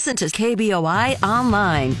Listen to KBOI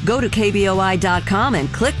online. Go to KBOI.com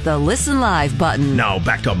and click the Listen Live button. Now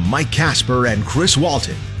back to Mike Casper and Chris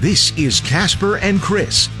Walton. This is Casper and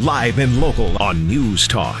Chris, live and local on News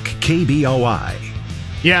Talk, KBOI.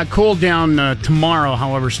 Yeah, cool down tomorrow,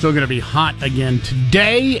 however, still going to be hot again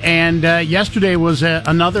today. And yesterday was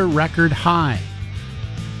another record high.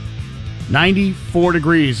 94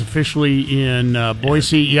 degrees officially in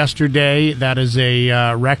Boise yesterday. That is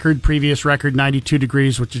a previous record, 92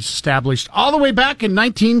 degrees, which is established all the way back in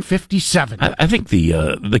 1957. I think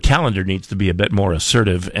the calendar needs to be a bit more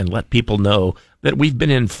assertive and let people know that we've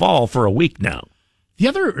been in fall for a week now. The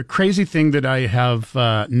other crazy thing that I have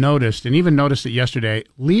noticed, and even noticed it yesterday,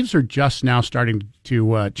 leaves are just now starting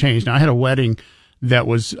to change. Now, I had a wedding that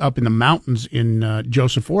was up in the mountains in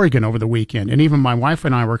Joseph, Oregon over the weekend. And even my wife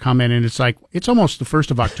and I were commenting, it's like, it's almost the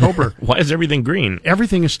 1st of October. Why is everything green?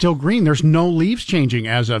 Everything is still green. There's no leaves changing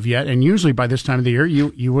as of yet. And usually by this time of the year,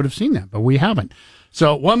 you would have seen that, but we haven't.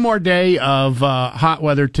 So one more day of hot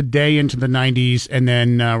weather today into the 90s, and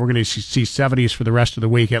then we're going to see 70s for the rest of the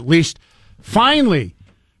week. At least, finally,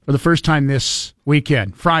 for the first time this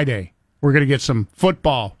weekend, Friday, we're going to get some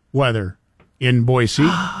football weather in Boise.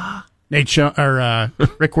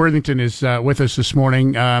 Rick Worthington is with us this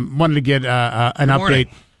morning. Wanted to get an update.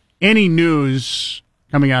 Any news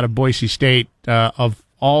coming out of Boise State of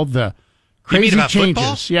all the crazy changes?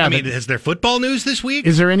 Football? Yeah, is there football news this week?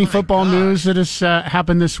 Is there any football news that has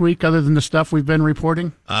happened this week other than the stuff we've been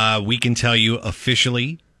reporting? We can tell you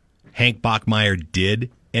officially, Hank Bachmeier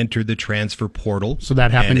did enter the transfer portal. So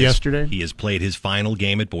that happened yesterday? He has played his final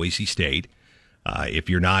game at Boise State. If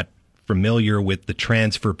you're not familiar with the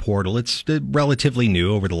transfer portal, it's relatively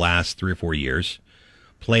new over the last 3 or 4 years.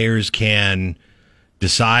 Players can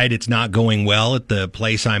decide it's not going well at the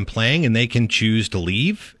place I'm playing, and they can choose to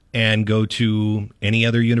leave and go to any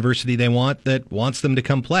other university they want that wants them to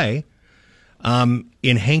come play.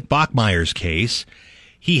 In Hank Bachmeier's case,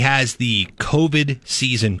 he has the COVID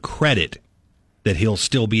season credit that he'll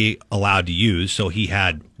still be allowed to use. So he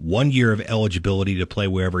had 1 year of eligibility to play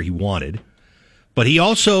wherever he wanted. But he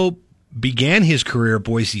also began his career at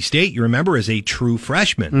Boise State, you remember, as a true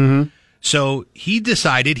freshman. Mm-hmm. So he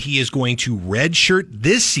decided he is going to redshirt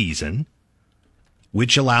this season,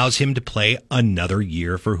 which allows him to play another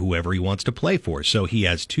year for whoever he wants to play for. So he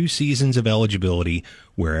has 2 seasons of eligibility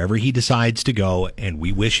wherever he decides to go, and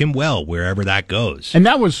we wish him well wherever that goes. And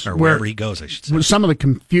that was wherever he goes, I should say. Some of the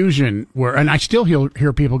confusion and I still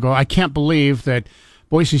hear people go, I can't believe that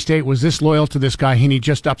Boise State was this loyal to this guy and he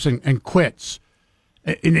just ups and quits.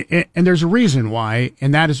 And there's a reason why,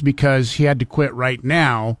 and that is because he had to quit right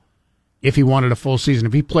now if he wanted a full season.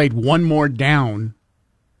 If he played one more down,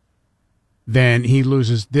 then he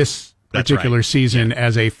loses this particular season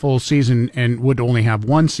as a full season and would only have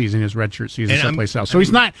 1 season, his redshirt season, someplace else. So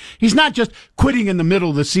he's not just quitting in the middle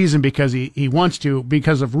of the season because he wants to,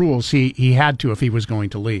 because of rules. He had to if he was going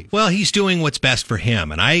to leave. Well, he's doing what's best for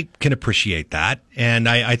him, and I can appreciate that. And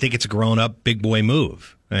I think it's a grown-up, big boy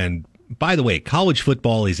move. And by the way, college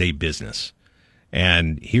football is a business.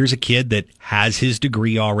 And here's a kid that has his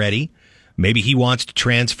degree already. Maybe he wants to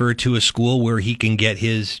transfer to a school where he can get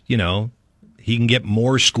his, he can get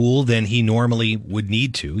more school than he normally would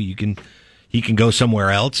need to. He can go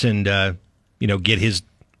somewhere else and, get his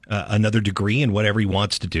another degree in whatever he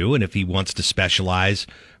wants to do. And if he wants to specialize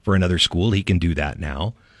for another school, he can do that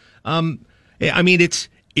now.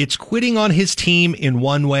 It's quitting on his team in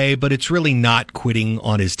one way, but it's really not quitting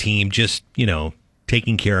on his team, just,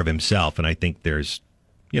 taking care of himself. And I think there's,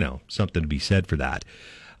 something to be said for that.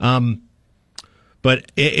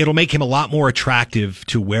 But it'll make him a lot more attractive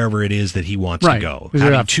to wherever it is that he wants to go.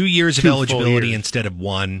 Having 2 years of eligibility instead of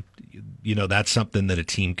 1, that's something that a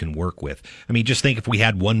team can work with. I mean, just think if we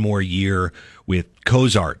had 1 more year with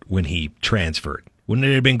Cozart when he transferred. Wouldn't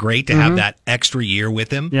it have been great to have that extra year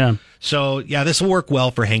with him? Yeah. So, this will work well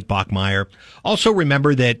for Hank Bachmeier. Also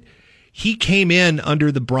remember that he came in under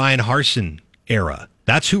the Brian Harsin era.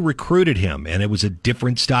 That's who recruited him, and it was a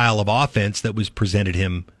different style of offense that was presented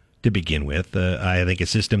him to begin with. I think a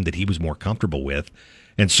system that he was more comfortable with,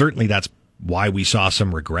 and certainly that's why we saw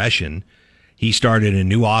some regression. He started a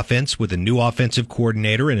new offense with a new offensive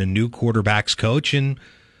coordinator and a new quarterbacks coach, and,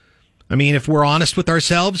 if we're honest with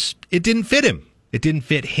ourselves, it didn't fit him. It didn't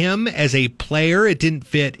fit him as a player. It didn't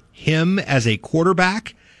fit him as a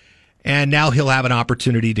quarterback. And now he'll have an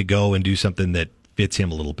opportunity to go and do something that fits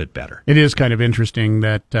him a little bit better. It is kind of interesting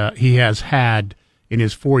that he has had, in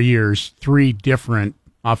his 4 years, 3 different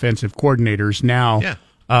offensive coordinators. Now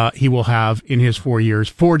he will have, in his 4 years,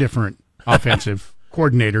 4 different offensive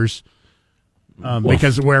coordinators.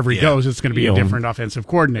 because wherever he goes, it's going to be a different offensive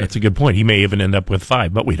coordinator. That's a good point. He may even end up with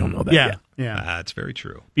 5, but we don't know that yet. Yeah, That's very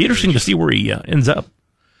true. Be interesting to see where he ends up.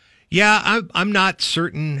 Yeah, I'm not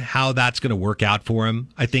certain how that's going to work out for him.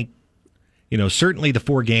 I think, certainly the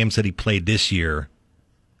 4 games that he played this year,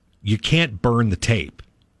 you can't burn the tape.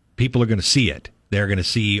 People are going to see it. They're going to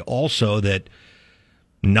see also that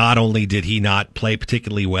not only did he not play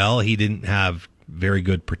particularly well, he didn't have very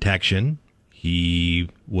good protection. He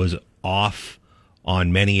was off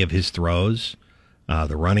on many of his throws.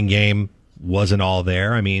 The running game wasn't all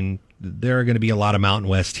there. I mean, there are going to be a lot of Mountain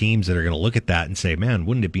West teams that are going to look at that and say, man,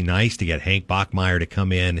 wouldn't it be nice to get Hank Bachmeier to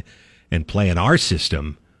come in and play in our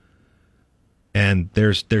system? And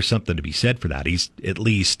there's something to be said for that. He's at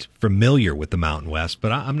least familiar with the Mountain West,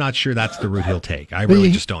 but I'm not sure that's the route he'll take. I really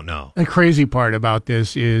just don't know. The crazy part about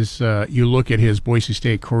this is you look at his Boise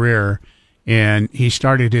State career, and he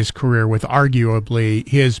started his career with arguably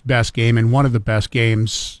his best game and one of the best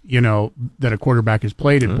games, that a quarterback has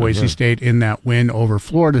played at Boise State in that win over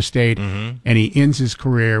Florida State. And he ends his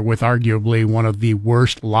career with arguably one of the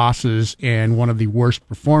worst losses and one of the worst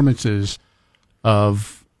performances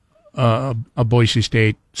of a Boise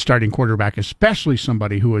State starting quarterback, especially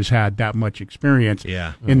somebody who has had that much experience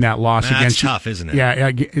in that loss against. That's tough, isn't it?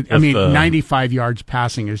 Yeah, I mean, 95 yards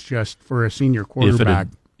passing is just for a senior quarterback.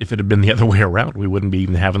 If it had been the other way around, we wouldn't be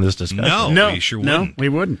even having this discussion. No, we sure wouldn't. No, we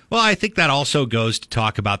wouldn't. Well, I think that also goes to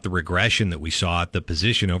talk about the regression that we saw at the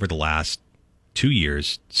position over the last 2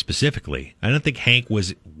 years specifically. I don't think Hank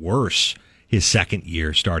was worse his second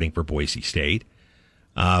year starting for Boise State.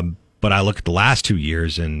 But I look at the last 2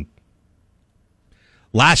 years, and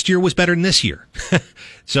last year was better than this year.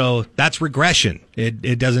 So that's regression.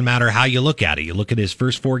 It doesn't matter how you look at it. You look at his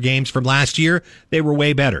first 4 games from last year, they were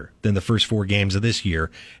way better than the first 4 games of this year.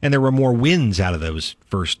 And there were more wins out of those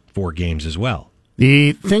first 4 games as well.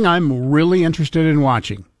 The thing I'm really interested in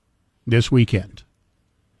watching this weekend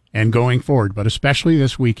and going forward, but especially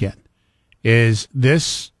this weekend, is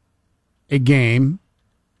this a game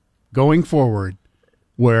going forward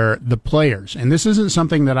where the players, and this isn't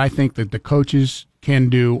something that I think that the coaches can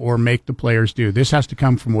do or make the players do. This has to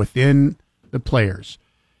come from within the players.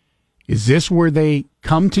 Is this where they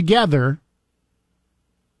come together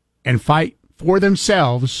and fight for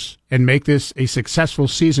themselves and make this a successful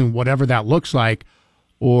season, whatever that looks like?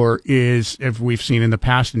 Or is, if we've seen in the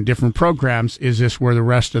past in different programs, is this where the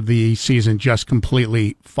rest of the season just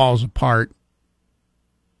completely falls apart?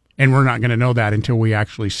 And we're not going to know that until we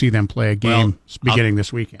actually see them play a game beginning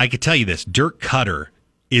this weekend. I could tell you this. Dirk Cutter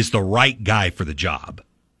is the right guy for the job,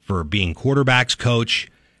 for being quarterback's coach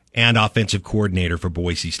and offensive coordinator for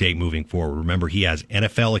Boise State moving forward. Remember, he has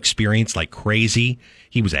NFL experience like crazy.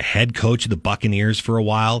 He was a head coach of the Buccaneers for a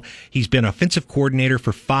while. He's been offensive coordinator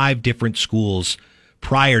for 5 different schools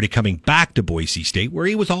prior to coming back to Boise State, where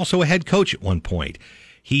he was also a head coach at one point.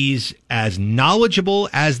 He's as knowledgeable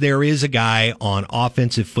as there is a guy on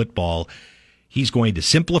offensive football. He's going to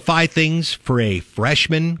simplify things for a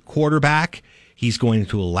freshman quarterback. He's going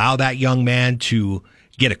to allow that young man to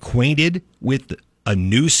get acquainted with a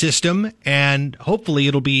new system, and hopefully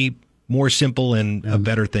it'll be more simple and a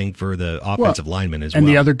better thing for the offensive linemen as well. And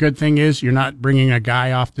the other good thing is you're not bringing a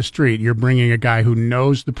guy off the street. You're bringing a guy who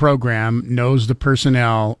knows the program, knows the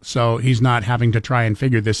personnel, so he's not having to try and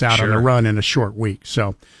figure this out on the run in a short week.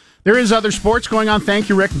 So there is other sports going on. Thank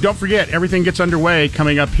you, Rick. Don't forget, everything gets underway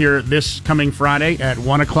coming up here this coming Friday at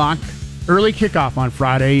 1 o'clock. Early kickoff on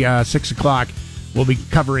Friday, 6 o'clock. We'll be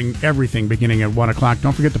covering everything beginning at 1 o'clock.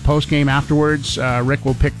 Don't forget the post-game afterwards. Rick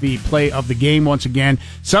will pick the play of the game once again.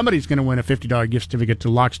 Somebody's going to win a $50 gift certificate to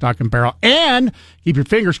Lock, Stock, and Barrel. And keep your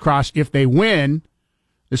fingers crossed if they win.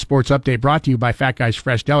 This sports update brought to you by Fat Guys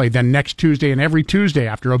Fresh Deli. Then next Tuesday and every Tuesday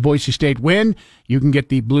after a Boise State win, you can get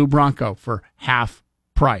the Blue Bronco for half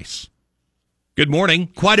price. Good morning.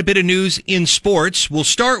 Quite a bit of news in sports. We'll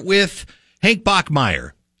start with Hank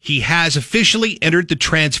Bachmeier. He has officially entered the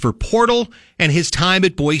transfer portal, and his time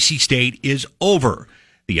at Boise State is over.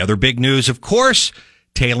 The other big news, of course,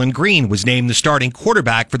 Taylon Green was named the starting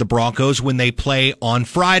quarterback for the Broncos when they play on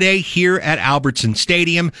Friday here at Albertson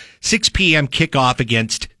Stadium, 6 p.m. kickoff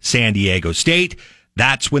against San Diego State.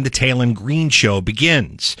 That's when the Taylon Green show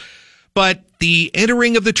begins. But the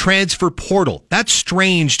entering of the transfer portal, that's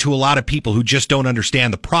strange to a lot of people who just don't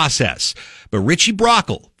understand the process. But Richie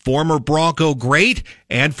Brockle, former Bronco great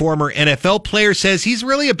and former NFL player, says he's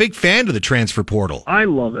really a big fan of the transfer portal. I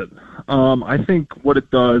love it. I think what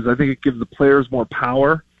it does, I think it gives the players more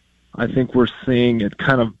power. I think we're seeing it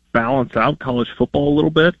kind of balance out college football a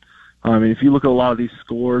little bit. I mean, if you look at a lot of these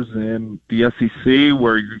scores in the SEC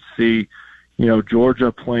where you see,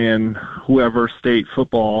 Georgia playing whoever state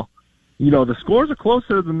football, the scores are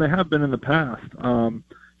closer than they have been in the past.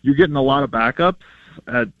 You're getting a lot of backups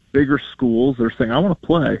at bigger schools. They're saying, I want to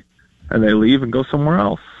play, and they leave and go somewhere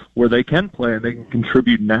else where they can play and they can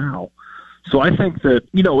contribute now. So I think that,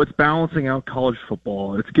 it's balancing out college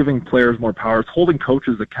football. It's giving players more power. It's holding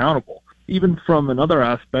coaches accountable. Even from another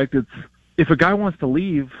aspect, it's if a guy wants to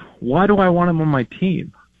leave, why do I want him on my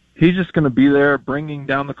team? He's just going to be there bringing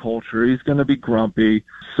down the culture. He's going to be grumpy.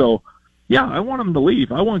 So, yeah, I want him to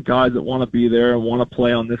leave. I want guys that want to be there and want to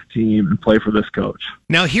play on this team and play for this coach.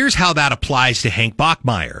 Now, here's how that applies to Hank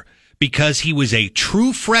Bachmeier. Because he was a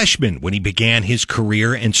true freshman when he began his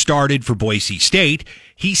career and started for Boise State,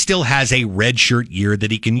 he still has a redshirt year that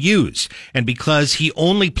he can use. And because he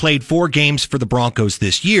only played 4 games for the Broncos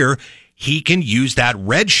this year, he can use that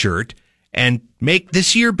redshirt and make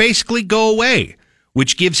this year basically go away,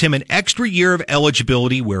 which gives him an extra year of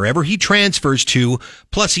eligibility wherever he transfers to.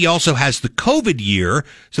 Plus, he also has the COVID year,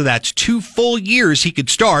 so that's 2 full years he could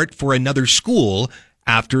start for another school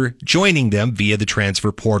after joining them via the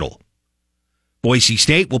transfer portal. Boise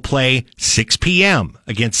State will play 6 p.m.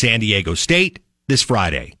 against San Diego State this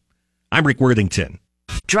Friday. I'm Rick Worthington.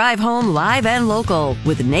 Drive home live and local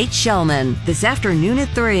with Nate Shellman this afternoon at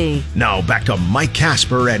 3. Now back to Mike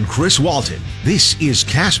Casper and Chris Walton. This is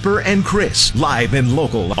Casper and Chris, live and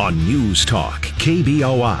local on News Talk,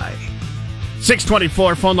 KBOI.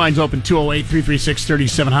 624, phone lines open,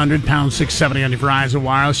 208-336-3700, pound 670 on your Verizon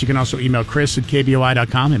Wireless. You can also email Chris at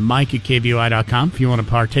KBOI.com and Mike at KBOI.com if you want to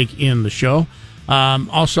partake in the show.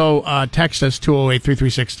 Also, text us,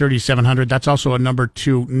 208-336-3700. That's also a number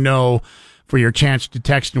to know for your chance to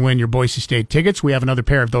text and win your Boise State tickets. We have another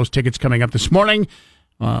pair of those tickets coming up this morning.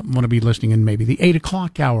 Want to be listening in maybe the 8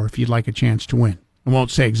 o'clock hour if you'd like a chance to win. I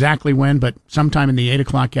won't say exactly when, but sometime in the 8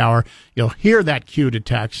 o'clock hour, you'll hear that cue to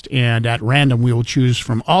text, and at random, we will choose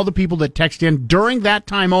from all the people that text in during that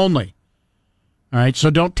time only. All right, so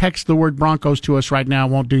don't text the word Broncos to us right now.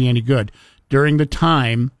 It won't do you any good. During the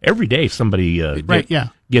time. Every day somebody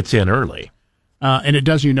gets in early. And it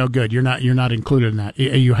does you no good. You're not included in that.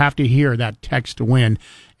 You have to hear that text to win,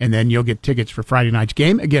 and then you'll get tickets for Friday night's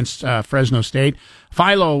game against Fresno State.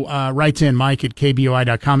 Philo writes in, Mike at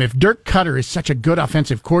KBOI.com, if Dirk Cutter is such a good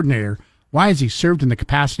offensive coordinator, why has he served in the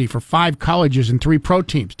capacity for 5 colleges and 3 pro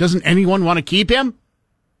teams? Doesn't anyone want to keep him?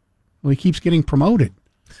 Well, he keeps getting promoted.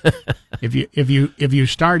 If you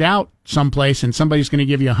start out someplace and somebody's going to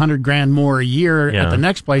give you $100,000 more a year at the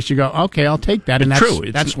next place, you go, okay, I'll take that, and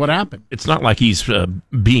that's what happened. It's not like he's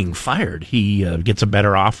being fired. He gets a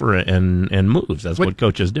better offer and moves. That's what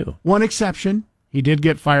coaches do. One exception: he did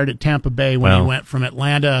get fired at Tampa Bay when he went from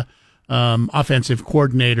Atlanta offensive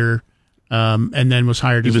coordinator. And then was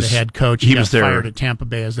hired as the head coach. He was fired at Tampa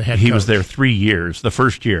Bay as the head coach. He was there 3 years. The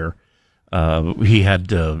first year, he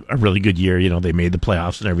had a really good year. They made the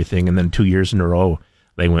playoffs and everything. And then 2 years in a row,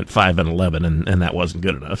 they went 5-11, and that wasn't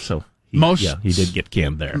good enough. So he did get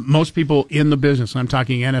canned there. Most people in the business, I'm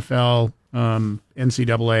talking NFL,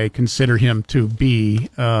 NCAA, consider him to be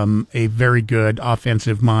a very good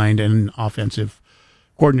offensive mind and offensive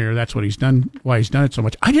coordinator. That's what he's done. Why he's done it so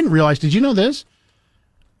much. I didn't realize. Did you know this?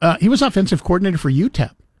 He was offensive coordinator for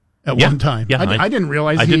UTEP at one time. Yeah, I didn't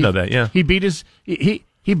realize. I didn't know that. Yeah, he beat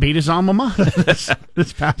his alma mater.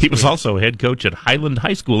 this past he was week. Also head coach at Highland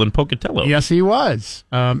High School in Pocatello. Yes, he was.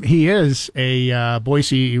 He is a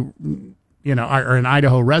Boise, or an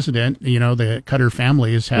Idaho resident. The Cutter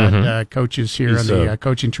family has had coaches here on the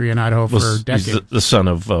coaching tree in Idaho for decades. He's the son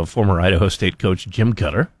of former Idaho State coach Jim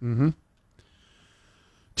Cutter.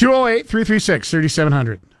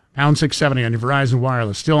 208-336-3700. Pound 670 on your Verizon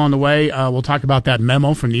Wireless. Still on the way. We'll talk about that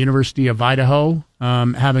memo from the University of Idaho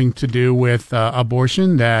having to do with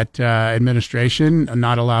abortion, that administration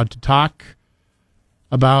not allowed to talk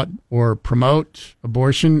about or promote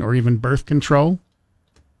abortion or even birth control.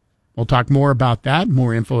 We'll talk more about that.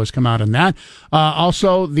 More info has come out on that.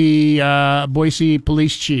 Also, the Boise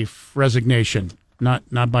police chief resignation,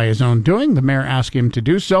 not by his own doing. The mayor asked him to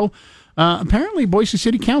do so. Apparently, Boise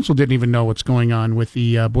City Council didn't even know what's going on with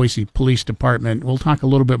the Boise Police Department. We'll talk a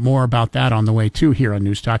little bit more about that on the way, too, here on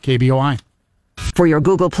News Talk KBOI. For your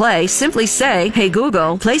Google Play, simply say, hey,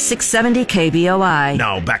 Google, play 670 KBOI.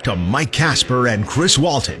 Now back to Mike Casper and Chris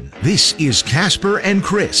Walton. This is Casper and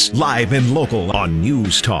Chris, live and local on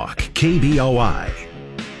News Talk KBOI.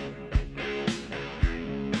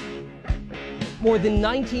 More than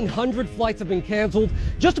 1,900 flights have been canceled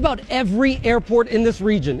Just about every airport in this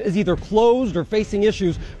region is either closed or facing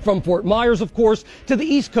issues, from Fort Myers, of course, to the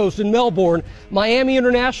East Coast in Melbourne. Miami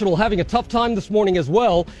International having a tough time this morning as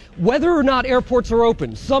well. Whether or not airports are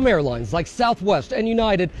open, some airlines like Southwest and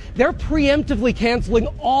United, they're preemptively canceling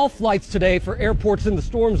all flights today for airports in the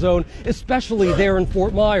storm zone, especially there in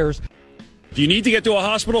Fort Myers. If you need to get to a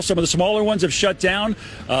hospital, some of the smaller ones have shut down.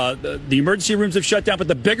 The emergency rooms have shut down, but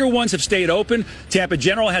the bigger ones have stayed open. Tampa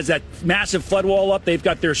General has that massive flood wall up. They've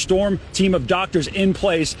got their storm team of doctors in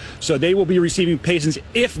place, so they will be receiving patients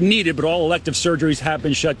if needed, but all elective surgeries have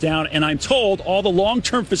been shut down. And I'm told all the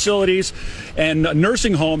long-term facilities and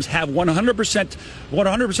nursing homes have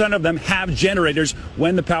 100% of them have generators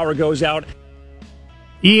when the power goes out.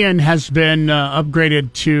 Ian has been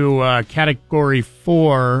upgraded to Category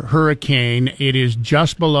 4 hurricane. It is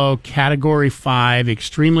just below Category 5,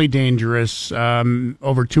 extremely dangerous. Over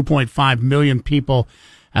 2.5 million people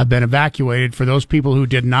have been evacuated. For those people who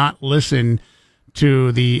did not listen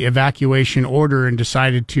to the evacuation order and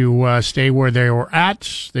decided to stay where they were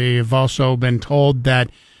at, they've also been told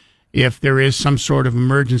that if there is some sort of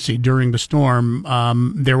emergency during the storm,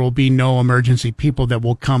 there will be no emergency people that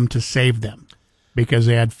will come to save them, because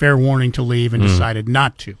they had fair warning to leave and decided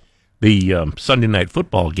not to. The Sunday night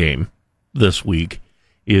football game this week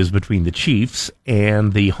is between the Chiefs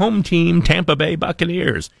and the home team, Tampa Bay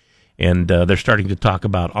Buccaneers. And they're starting to talk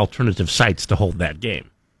about alternative sites to hold that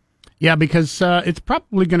game. Yeah, because it's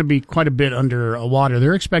probably going to be quite a bit under water.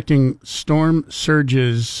 They're expecting storm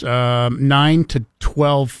surges 9 to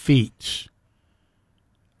 12 feet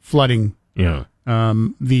flooding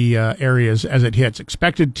the areas as it hits.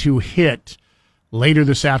 Expected to hit later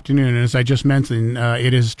this afternoon, and as I just mentioned,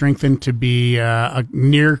 it is strengthened to be a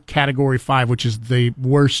near Category 5, which is the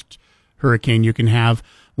worst hurricane you can have.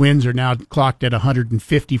 Winds are now clocked at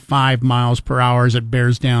 155 miles per hour as it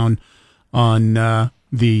bears down on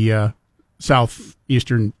the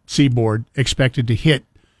southeastern seaboard, expected to hit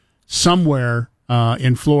somewhere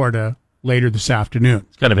in Florida later this afternoon.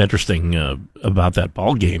 It's kind of interesting about that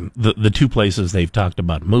ball game. The two places they've talked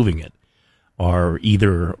about moving it are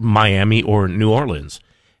either Miami or New Orleans.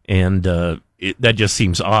 And that just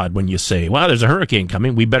seems odd when you say, well, there's a hurricane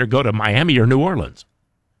coming, we better go to Miami or New Orleans.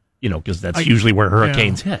 Because that's usually where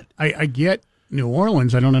hurricanes hit. I get New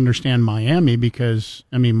Orleans. I don't understand Miami because,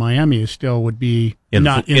 Miami still would be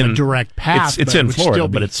not in a direct path. It's in Florida,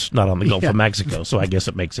 but it's not on the Gulf of Mexico, so I guess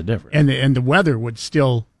it makes a difference. And the weather would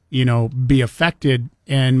still, be affected,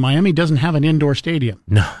 and Miami doesn't have an indoor stadium.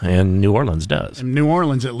 No, and New Orleans does. And New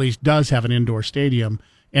Orleans at least does have an indoor stadium,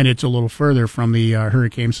 and it's a little further from the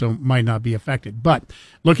hurricane, so might not be affected. But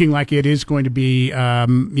looking like it is going to be, a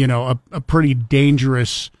pretty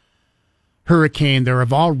dangerous hurricane. There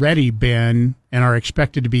have already been and are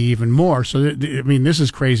expected to be even more. So, this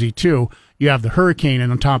is crazy, too. You have the hurricane,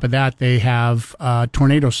 and on top of that, they have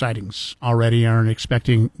tornado sightings already, and are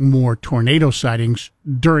expecting more tornado sightings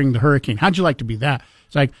during the hurricane. How'd you like to be that?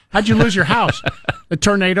 It's like, how'd you lose your house? A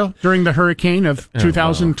tornado during the hurricane of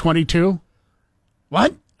 2022?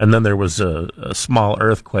 What? And then there was a small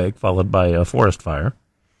earthquake followed by a forest fire,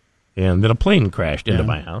 and then a plane crashed into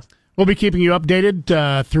my house. We'll be keeping you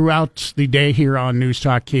updated throughout the day here on News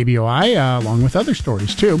Talk KBOI, along with other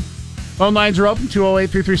stories, too. Phone lines are open,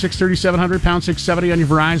 208-336-3700, pound 670 on your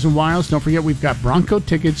Verizon Wireless. Don't forget, we've got Bronco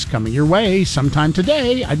tickets coming your way sometime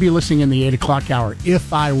today. I'd be listening in the 8 o'clock hour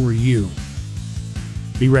if I were you.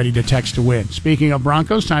 Be ready to text to win. Speaking of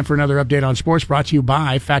Broncos, time for another update on sports brought to you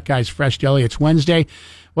by Fat Guy's Fresh Deli. It's Wednesday.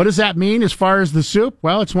 What does that mean as far as the soup?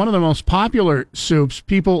 Well, it's one of the most popular soups.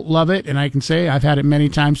 People love it, and I can say I've had it many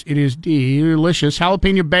times. It is delicious.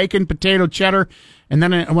 Jalapeno bacon, potato cheddar, and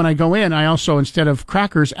then when I go in, I also, instead of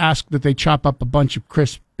crackers, ask that they chop up a bunch of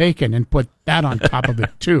crisp bacon and put that on top of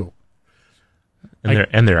it, too.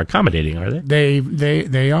 And they're accommodating, are they?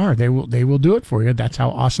 They are. They will do it for you. That's how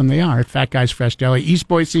awesome they are at Fat Guy's Fresh Deli, East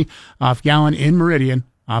Boise, off Gallen in Meridian,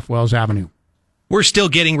 off Wells Avenue. We're still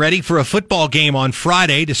getting ready for a football game on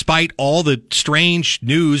Friday, despite all the strange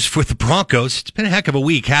news for the Broncos. It's been a heck of a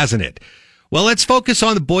week, hasn't it? Well, let's focus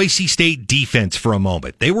on the Boise State defense for a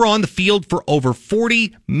moment. They were on the field for over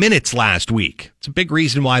 40 minutes last week. It's a big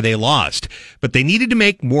reason why they lost. But they needed to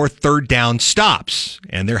make more third down stops,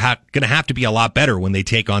 and they're going to have to be a lot better when they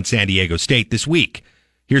take on San Diego State this week.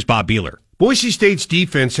 Here's Bob Beeler. Boise State's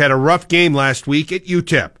defense had a rough game last week at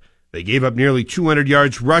UTEP. They gave up nearly 200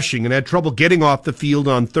 yards rushing and had trouble getting off the field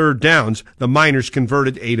on third downs. The Miners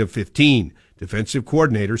converted 8 of 15. defensive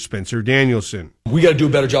coordinator Spencer Danielson. We got to do a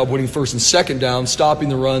better job winning first and second down, stopping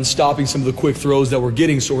the run, stopping some of the quick throws that we're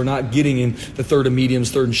getting, so we're not getting in the third and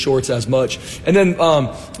mediums, third and shorts as much. And then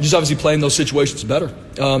just obviously playing those situations better.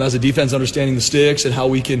 As a defense, understanding the sticks and how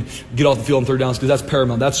we can get off the field on third downs, because that's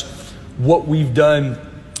paramount. That's what we've done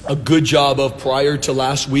a good job of prior to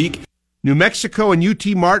last week. New Mexico and UT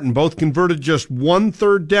Martin both converted just 1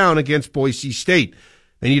 third down against Boise State.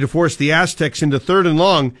 They need to force the Aztecs into 3rd and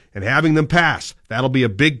long and having them pass. That'll be a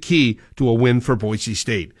big key to a win for Boise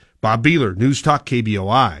State. Bob Beeler, News Talk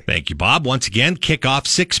KBOI. Thank you, Bob. Once again, kickoff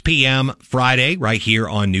 6 p.m. Friday right here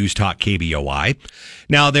on News Talk KBOI.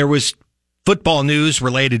 Now, there was football news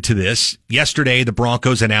related to this. Yesterday, the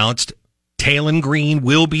Broncos announced Talon Green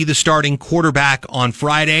will be the starting quarterback on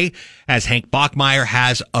Friday, as Hank Bachmeier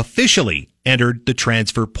has officially entered the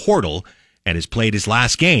transfer portal and has played his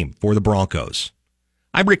last game for the Broncos.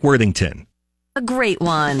 I'm Rick Worthington. A great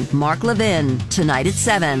one. Mark Levin, tonight at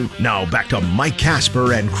 7. Now back to Mike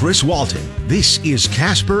Casper and Chris Walton. This is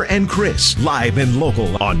Casper and Chris, live and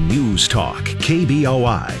local on News Talk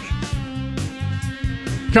KBOI.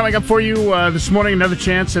 Coming up for you this morning, another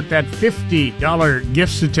chance at that $50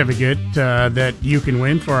 gift certificate that you can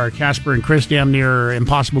win for our Casper and Chris Damn Near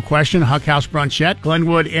Impossible Question, Huck House Brunchette,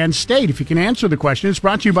 Glenwood, and State. If you can answer the question, it's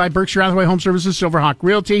brought to you by Berkshire Hathaway Home Services, Silverhawk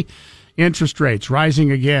Realty. Interest rates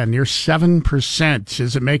rising again, near 7%.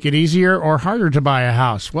 Does it make it easier or harder to buy a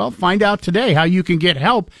house? Well, find out today how you can get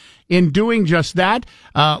help in doing just that.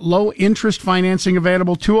 Low interest financing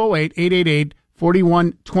available,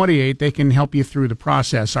 208-888-4128. They can help you through the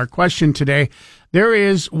process. Our question today, there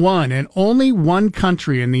is one and only one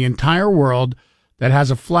country in the entire world that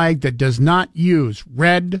has a flag that does not use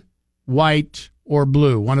red, white, or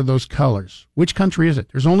blue, one of those colors. Which country is it?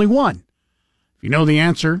 There's only one. If you know the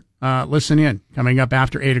answer, listen in. Coming up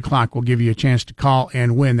after 8 o'clock, we'll give you a chance to call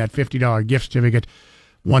and win that $50 gift certificate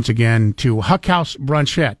once again to Huck House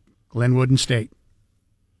Brunchette, Glenwood and State.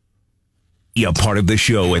 Be a part of the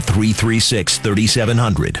show at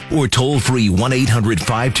 336-3700 or toll free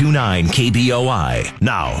 1-800-529-KBOI.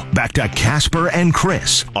 Now, back to Casper and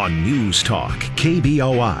Chris on News Talk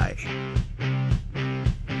KBOI.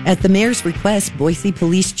 At the mayor's request, Boise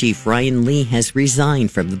Police Chief Ryan Lee has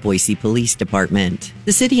resigned from the Boise Police Department.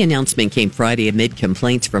 The city announcement came Friday amid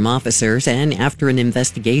complaints from officers and after an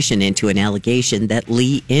investigation into an allegation that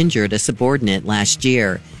Lee injured a subordinate last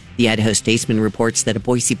year. The Idaho Statesman reports that a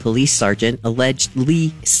Boise police sergeant alleged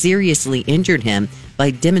Lee seriously injured him by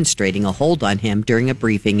demonstrating a hold on him during a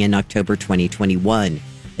briefing in October 2021.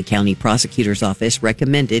 The county prosecutor's office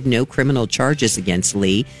recommended no criminal charges against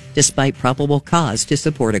Lee, despite probable cause to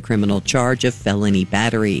support a criminal charge of felony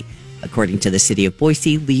battery. According to the city of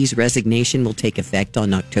Boise, Lee's resignation will take effect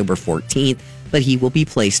on October 14th, but he will be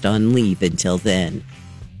placed on leave until then.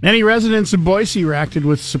 Many residents of Boise reacted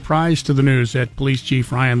with surprise to the news that Police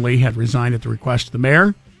Chief Ryan Lee had resigned at the request of the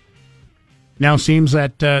mayor. Now seems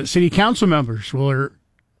that city council members were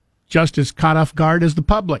just as caught off guard as the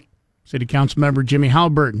public. City Council member Jimmy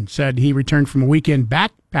Halliburton said he returned from a weekend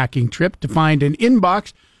backpacking trip to find an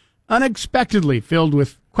inbox unexpectedly filled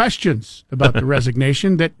with questions about the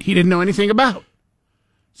resignation that he didn't know anything about.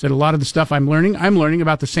 Said a lot of the stuff I'm learning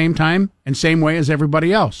about the same time and same way as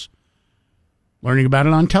everybody else. Learning about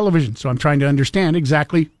it on television, so I'm trying to understand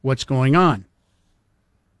exactly what's going on.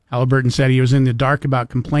 Halliburton said he was in the dark about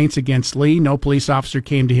complaints against Lee. No police officer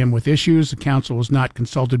came to him with issues. The council was not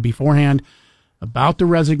consulted beforehand about the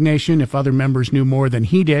resignation. If other members knew more than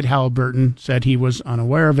he did, Halliburton said he was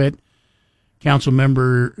unaware of it. Council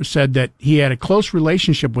member said that he had a close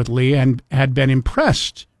relationship with Lee and had been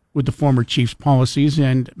impressed with the former chief's policies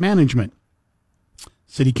and management.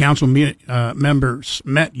 City council members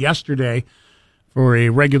met yesterday for a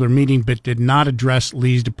regular meeting but did not address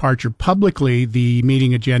Lee's departure publicly. The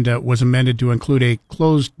meeting agenda was amended to include a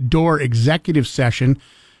closed-door executive session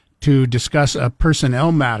to discuss a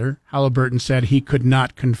personnel matter. Halliburton said he could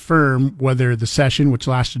not confirm whether the session, which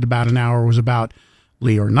lasted about an hour, was about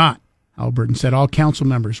Lee or not. Halliburton said all council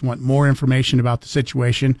members want more information about the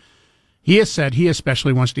situation. He has said he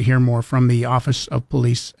especially wants to hear more from the Office of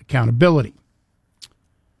Police Accountability.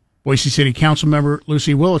 Boise City Council member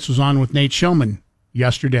Lucy Willits was on with Nate Shillman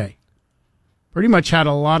yesterday. Pretty much had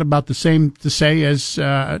a lot about the same to say as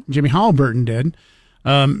Jimmy Halliburton did.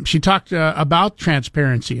 She talked about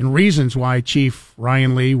transparency and reasons why Chief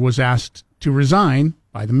Ryan Lee was asked to resign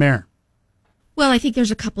by the mayor. Well, I think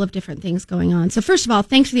there's a couple of different things going on. So first of all,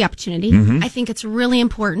 thanks for the opportunity. I think it's really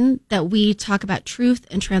important that we talk about truth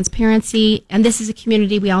and transparency. And this is a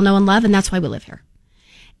community we all know and love, and that's why we live here.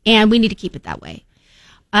 And we need to keep it that way.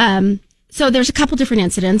 So there's a couple different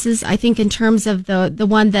incidences. I think in terms of the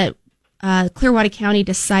one that Clearwater County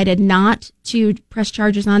decided not to press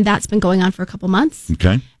charges on. That's been going on for a couple months.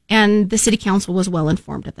 Okay. And the city council was well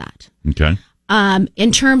informed of that. Okay.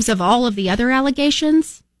 In terms of all of the other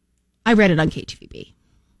allegations, I read it on KTVB.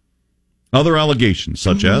 Other allegations,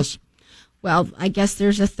 such as? Well, I guess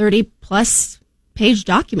there's a 30-plus page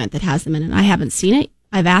document that has them in it. I haven't seen it.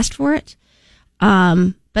 I've asked for it.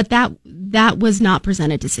 But that was not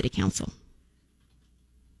presented to city council.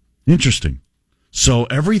 Interesting. So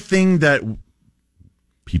everything that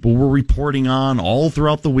people were reporting on all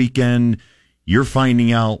throughout the weekend, you're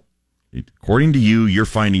finding out, according to you, you're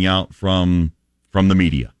finding out from the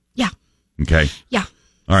media. Yeah. Okay. Yeah.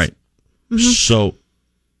 All right. So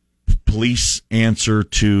police answer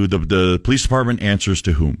to the police department answers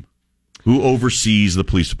to whom? Who oversees the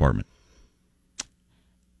police department?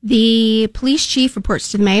 The police chief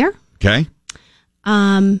reports to the mayor. Okay.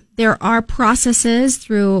 There are processes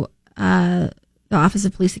through the Office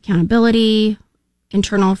of Police Accountability,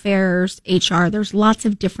 Internal Affairs, HR. There's lots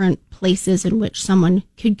of different places in which someone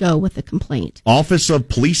could go with a complaint. Office of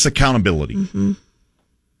Police Accountability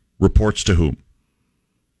reports to whom?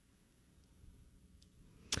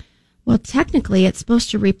 Well, technically, it's supposed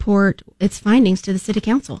to report its findings to the city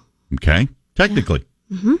council. Okay. Technically.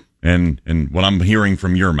 Yeah. And what I'm hearing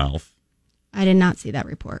from your mouth. I did not see that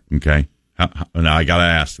report. Okay. Now I got to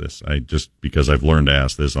ask this. Because I've learned to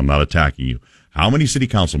ask this, I'm not attacking you. How many city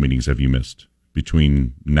council meetings have you missed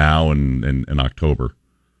between now and October?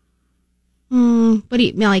 What do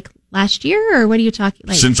you mean, like last year, or what are you talking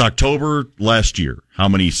like? Since October last year, how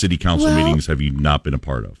many city council meetings have you not been a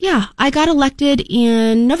part of? Yeah, I got elected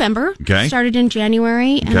in November. Okay. Started in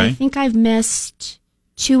January, and I think I've missed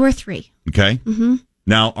 2 or 3. Okay.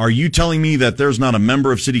 Now, are you telling me that there's not a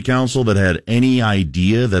member of city council that had any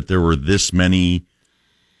idea that there were this many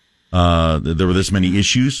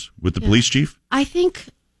issues with the police chief? I think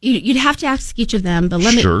you'd have to ask each of them, but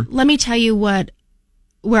let me tell you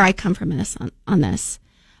where I come from on this.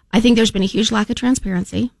 I think there's been a huge lack of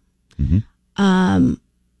transparency.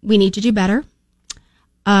 We need to do better.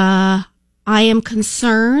 I am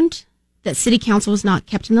concerned that city council was not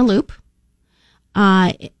kept in the loop.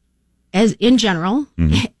 As in general,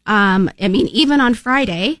 I mean, even on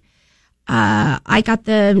Friday, I got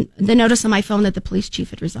the notice on my phone that the police chief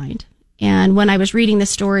had resigned. And when I was reading the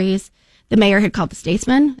stories, the mayor had called the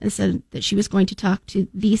Statesman and said that she was going to talk to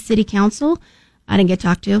the city council. I didn't get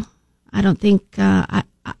talked to. I don't think, I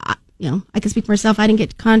can speak for myself. I didn't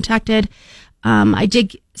get contacted. I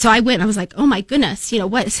did. So I went, I was like, oh my goodness,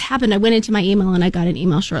 what has happened? I went into my email and I got an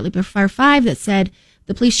email shortly before 5 that said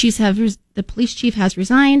the police chief has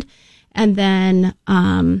resigned. And then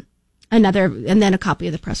a copy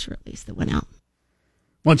of the press release that went out.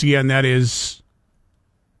 Once again, that is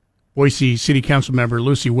Boise City Council member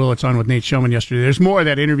Lucy Willits on with Nate Showman yesterday. There's more of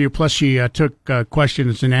that interview, plus she took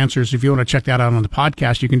questions and answers. If you want to check that out on the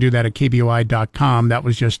podcast, you can do that at KBOI.com. That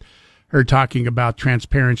was just her talking about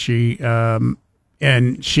transparency.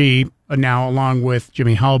 And she, now along with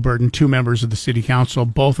Jimmy Halliburton, 2 members of the city council,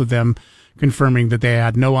 both of them confirming that they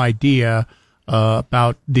had no idea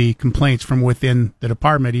about the complaints from within the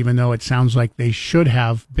department, even though it sounds like they should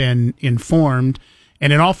have been informed.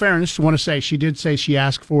 And in all fairness, I want to say she did say she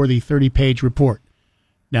asked for the 30-page report.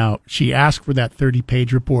 Now, she asked for that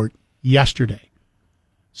 30-page report yesterday.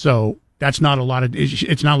 So that's not a lot of,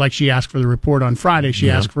 it's not like she asked for the report on Friday. She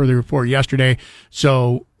asked for the report yesterday.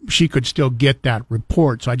 So she could still get that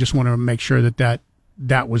report. So I just want to make sure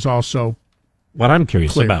that was also what I'm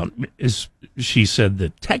curious clear. About is she said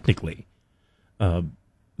that technically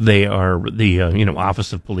they are the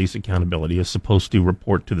Office of Police Accountability is supposed to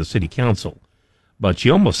report to the city council, but she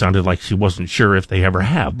almost sounded like she wasn't sure if they ever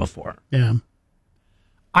have before. Yeah,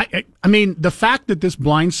 I mean the fact that this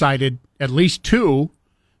blindsided at least 2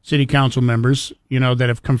 city council members, that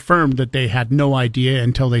have confirmed that they had no idea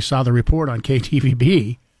until they saw the report on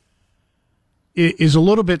KTVB is a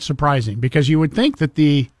little bit surprising, because you would think that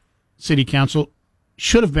the city council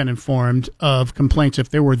should have been informed of complaints if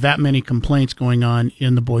there were that many complaints going on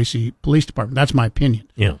in the Boise Police Department. That's my opinion.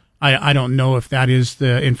 Yeah, I don't know if that is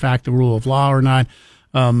in fact the rule of law or not.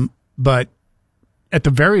 But at the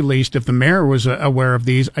very least, if the mayor was aware of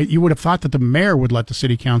these, you would have thought that the mayor would let the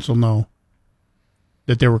city council know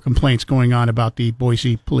that there were complaints going on about the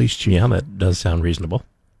Boise police chief. Yeah, that does sound reasonable.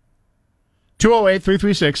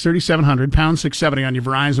 208-336-3700, pound 670 on your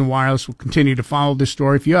Verizon Wireless. We'll continue to follow this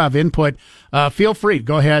story. If you have input, feel free.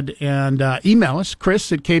 Go ahead and email us,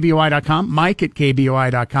 Chris@KBOI.com,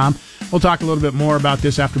 Mike@KBOI.com. We'll talk a little bit more about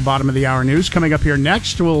this after bottom of the hour news. Coming up here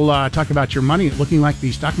next, we'll talk about your money. Looking like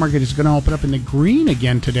the stock market is going to open up in the green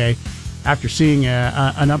again today. after seeing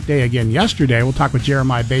an update again yesterday. We'll talk with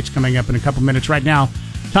Jeremiah Bates coming up in a couple minutes. Right now,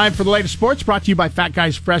 time for the latest sports, brought to you by Fat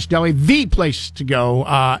Guys Fresh Deli, the place to go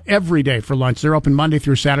every day for lunch. They're open Monday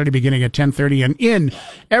through Saturday beginning at 10:30 and in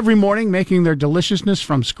every morning, making their deliciousness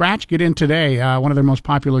from scratch. Get in today. One of their most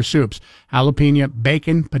popular soups, jalapeno,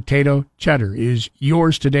 bacon, potato, cheddar, is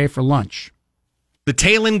yours today for lunch. The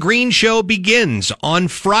Taylen Green Show begins on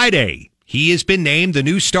Friday. He has been named the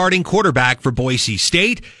new starting quarterback for Boise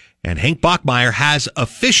State, and Hank Bachmeier has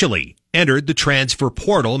officially entered the transfer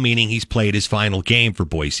portal, meaning he's played his final game for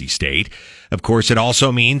Boise State. Of course, it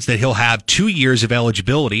also means that he'll have 2 years of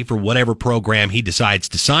eligibility for whatever program he decides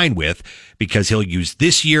to sign with, because he'll use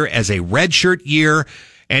this year as a redshirt year,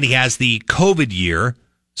 and he has the COVID year.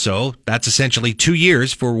 So that's essentially 2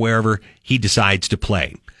 years for wherever he decides to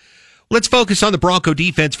play. Let's focus on the Bronco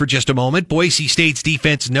defense for just a moment. Boise State's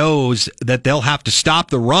defense knows that they'll have to stop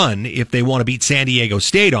the run if they want to beat San Diego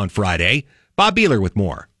State on Friday. Bob Beeler with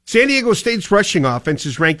more. San Diego State's rushing offense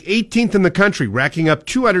is ranked 18th in the country, racking up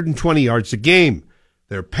 220 yards a game.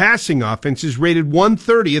 Their passing offense is rated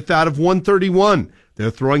 130th out of 131.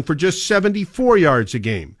 They're throwing for just 74 yards a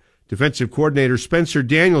game. Defensive coordinator Spencer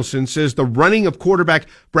Danielson says the running of quarterback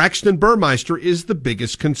Braxton Burmeister is the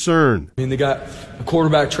biggest concern. I mean, they got a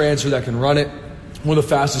quarterback transfer that can run it. One of the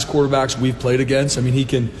fastest quarterbacks we've played against. I mean, he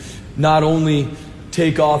can not only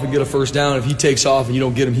take off and get a first down. If he takes off and you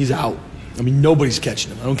don't get him, he's out. I mean, nobody's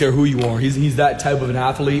catching him. I don't care who you are. He's that type of an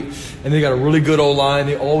athlete. And they got a really good O-line.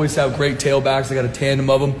 They always have great tailbacks. They got a tandem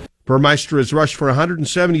of them. Burmeister has rushed for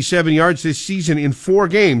 177 yards this season in 4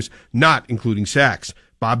 games, not including sacks.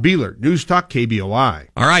 Bob Beeler, News Talk KBOI.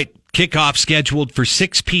 All right, kickoff scheduled for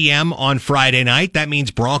 6 p.m. on Friday night. That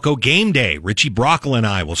means Bronco Game Day. Richie Brockle and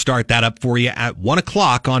I will start that up for you at 1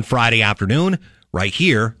 o'clock on Friday afternoon, right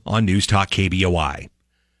here on News Talk KBOI.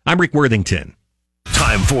 I'm Rick Worthington.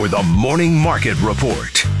 Time for the Morning Market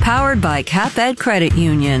Report. Powered by CapEd Credit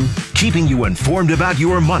Union. Keeping you informed about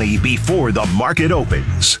your money before the market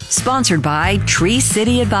opens. Sponsored by Tree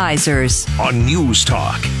City Advisors. On News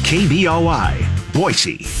Talk, KBOI,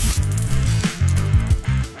 Boise.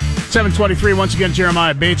 7:23. Once again,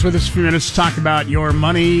 Jeremiah Bates with us a few minutes to talk about your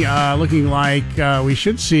money. Looking like we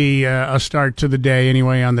should see a start to the day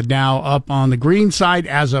anyway on the Dow, up on the green side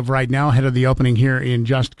as of right now, ahead of the opening here in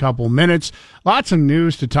just a couple minutes. Lots of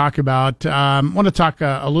news to talk about. I want to talk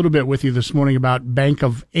a little bit with you this morning about Bank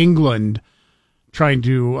of England trying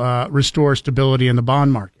to restore stability in the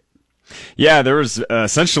bond market. Yeah, there was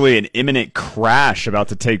essentially an imminent crash about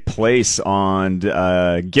to take place on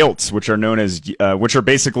gilts, which are known as which are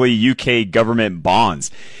basically UK government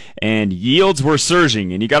bonds, and yields were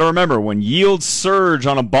surging. And you got to remember, when yields surge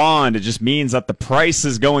on a bond, it just means that the price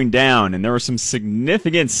is going down, and there was some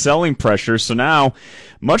significant selling pressure. So now,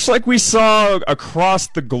 much like we saw across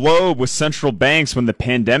the globe with central banks when the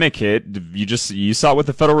pandemic hit, you saw it with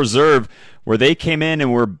the Federal Reserve, where they came in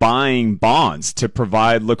and were buying bonds to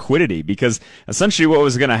provide liquidity, because essentially what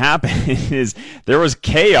was going to happen is there was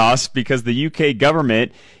chaos because the UK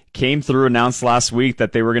government came through, announced last week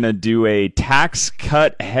that they were going to do a tax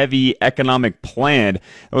cut heavy economic plan.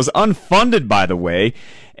 It was unfunded, by the way.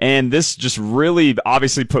 And this just really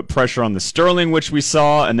obviously put pressure on the sterling, which we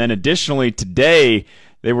saw. And then additionally today,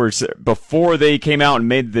 before they came out and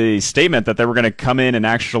made the statement that they were going to come in and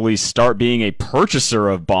actually start being a purchaser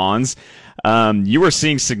of bonds, you were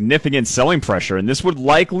seeing significant selling pressure, and this would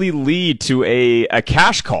likely lead to a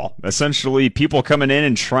cash call. Essentially, people coming in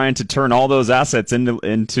and trying to turn all those assets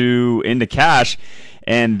into cash,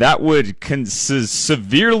 and that would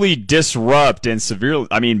severely disrupt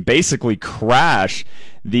and basically crash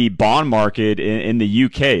the bond market in the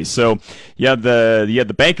UK. So you had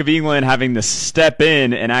the Bank of England having to step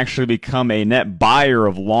in and actually become a net buyer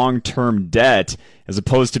of long-term debt as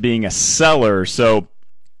opposed to being a seller. So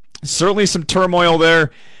certainly some turmoil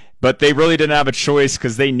there, but they really didn't have a choice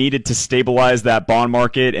because they needed to stabilize that bond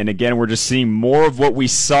market. And again, we're just seeing more of what we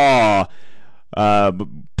saw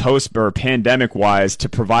post or pandemic wise to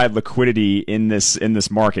provide liquidity in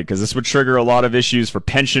this market, because this would trigger a lot of issues for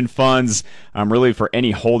pension funds, really for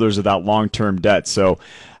any holders of that long-term debt. So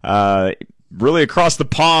really across the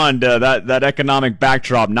pond, that economic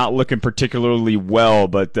backdrop not looking particularly well,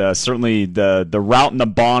 but certainly the rout in the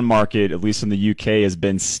bond market, at least in the UK, has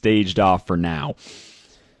been staged off for now.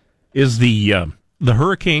 Is the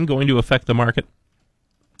hurricane going to affect the market?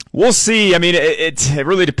 We'll see. I mean, it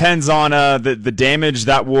really depends on the damage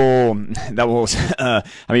that will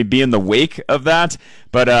be in the wake of that.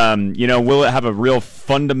 But will it have a real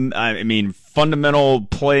fundamental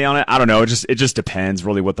play on it. I don't know. It just depends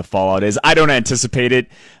really what the fallout is. I don't anticipate it.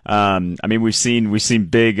 I mean, we've seen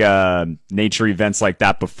big nature events like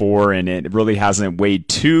that before, and it really hasn't weighed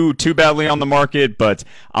too badly on the market. But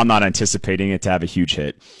I'm not anticipating it to have a huge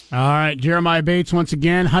hit. All right, Jeremiah Bates once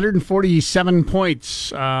again, 147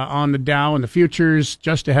 points on the Dow and the futures,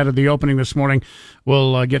 just ahead of the opening this morning.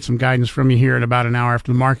 We'll get some guidance from you here in about an hour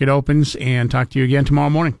after the market opens, and talk to you again tomorrow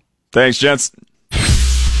morning. Thanks, gents.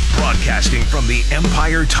 Broadcasting from the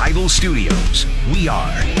Empire Title Studios, we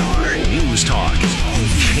are News Talk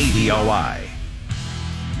KBOI.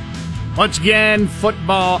 Once again,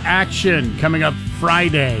 football action coming up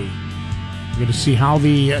Friday. We're going to see how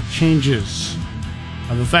the changes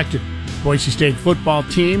have affected Boise State football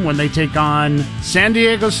team when they take on San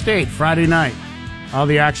Diego State Friday night. All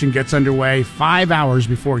the action gets underway 5 hours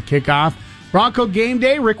before kickoff. Bronco game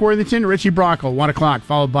day, Rick Worthington, Richie Bronco, 1 o'clock,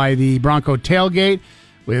 followed by the Bronco tailgate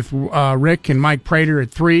with Rick and Mike Prater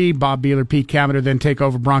at 3. Bob Beeler, Pete Cavender then take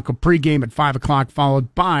over Bronco pregame at 5 o'clock,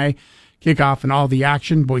 followed by kickoff and all the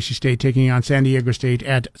action. Boise State taking on San Diego State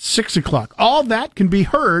at 6 o'clock. All that can be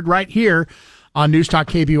heard right here on News Talk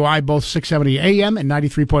KBOI, both 670 AM and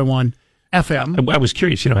 93.1 FM. I was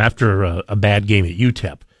curious, after a bad game at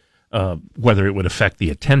UTEP, whether it would affect the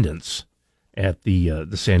attendance at the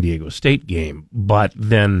San Diego State game. But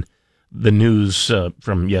then the news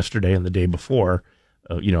from yesterday and the day before,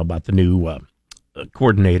 about the new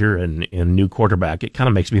coordinator and new quarterback, it kind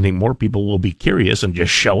of makes me think more people will be curious and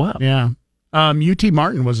just show up. Yeah. UT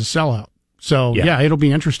Martin was a sellout. So, yeah, it'll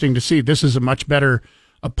be interesting to see. This is a much better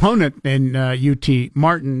opponent than UT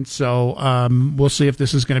Martin. So we'll see if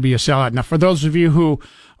this is going to be a sellout. Now, for those of you who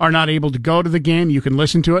are not able to go to the game, you can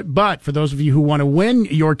listen to it. But for those of you who want to win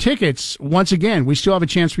your tickets, once again, we still have a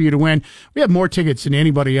chance for you to win. We have more tickets than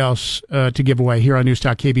anybody else to give away here on News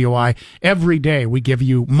Talk KBOI. Every day we give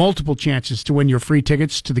you multiple chances to win your free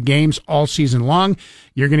tickets to the games all season long.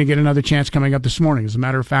 You're going to get another chance coming up this morning. As a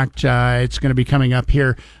matter of fact, it's going to be coming up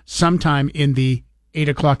here sometime in the 8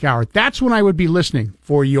 o'clock hour. That's when I would be listening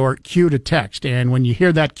for your cue to text. And when you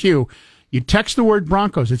hear that cue, you text the word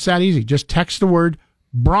Broncos. It's that easy. Just text the word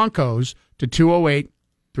Broncos to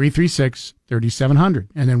 208-336-3700.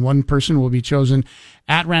 And then one person will be chosen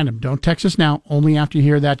at random. Don't text us now, only after you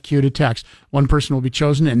hear that cue to text. One person will be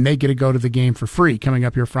chosen, and they get to go to the game for free coming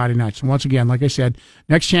up here Friday night. So once again, like I said,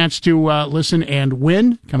 next chance to listen and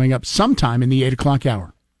win coming up sometime in the 8 o'clock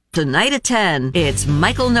hour. Tonight at 10, it's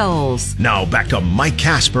Michael Knowles. Now back to Mike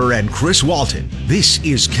Casper and Chris Walton. This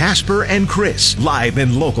is Casper and Chris, live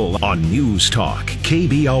and local on News Talk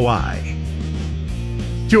KBOI.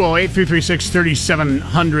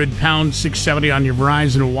 208-336-3700, pound 670 on your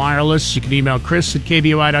Verizon Wireless. You can email Chris at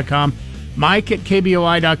KBOI.com, Mike at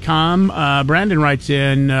KBOI.com. Brandon writes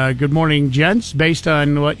in, good morning, gents. Based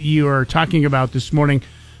on what you are talking about this morning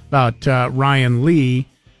about Ryan Lee,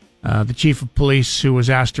 the chief of police who was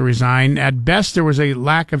asked to resign, at best there was a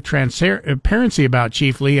lack of transparency about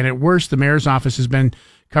Chief Lee, and at worst the mayor's office has been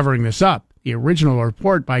covering this up. The original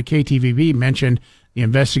report by KTVB mentioned the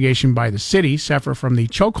investigation by the city, separate from the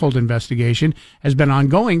chokehold investigation, has been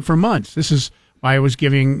ongoing for months. This is why I was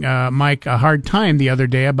giving Mike a hard time the other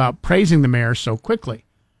day about praising the mayor so quickly.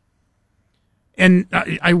 And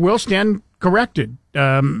I will stand corrected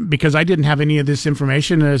because I didn't have any of this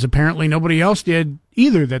information, as apparently nobody else did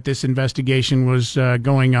either, that this investigation was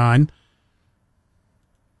going on.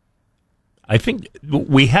 I think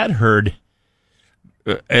we had heard,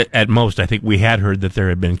 at most, I think we had heard that there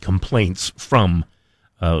had been complaints from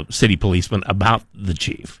city policemen about the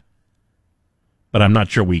chief. But I'm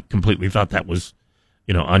not sure we completely thought that was,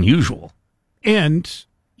 unusual. And,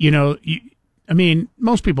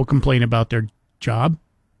 most people complain about their job.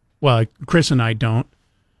 Well, Chris and I don't.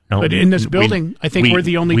 No, but in this building, I think we're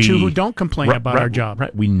the only two who don't complain about our job.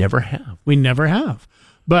 Right, we never have. We never have.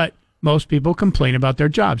 But most people complain about their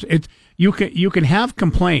jobs. You can have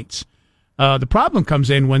complaints. The problem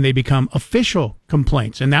comes in when they become official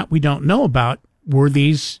complaints, and that we don't know about.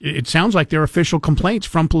 It sounds like they're official complaints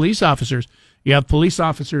from police officers. You have police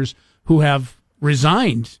officers who have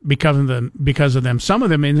resigned because of them. Some of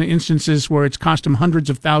them in instances where it's cost them hundreds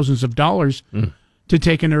of thousands of dollars to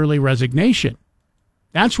take an early resignation.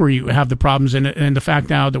 That's where you have the problems, and the fact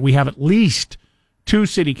now that we have at least 2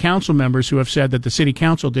 city council members who have said that the city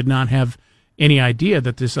council did not have any idea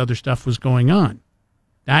that this other stuff was going on.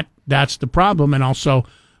 That's the problem, and also,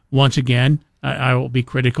 once again, I will be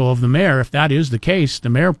critical of the mayor. If that is the case, the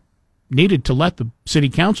mayor needed to let the city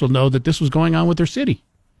council know that this was going on with their city.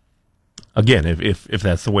 Again, if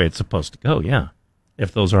that's the way it's supposed to go, yeah.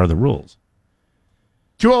 If those are the rules.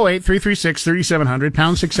 208-336-3700,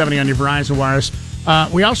 pound 670 on your Verizon Wireless.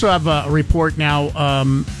 We also have a report now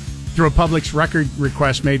through a Publix record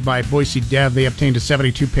request made by Boise Dev. They obtained a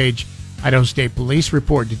 72-page Idaho State Police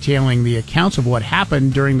report detailing the accounts of what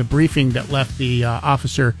happened during the briefing that left the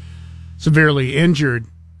officer severely injured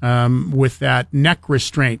with that neck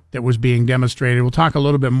restraint that was being demonstrated. We'll talk a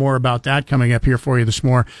little bit more about that coming up here for you this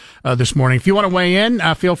morning. If you want to weigh in,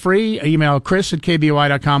 feel free. Email Chris at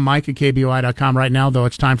KBOI.com, Mike at KBOI.com. Right now, though,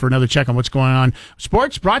 it's time for another check on what's going on.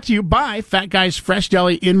 Sports brought to you by Fat Guys Fresh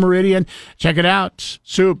Deli in Meridian. Check it out.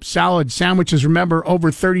 Soup, salad, sandwiches. Remember,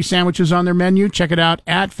 over 30 sandwiches on their menu. Check it out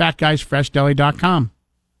at fatguysfreshdeli.com.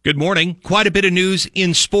 Good morning. Quite a bit of news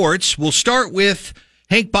in sports. We'll start with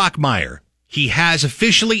Hank Bachmeier. He has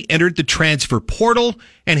officially entered the transfer portal,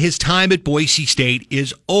 and his time at Boise State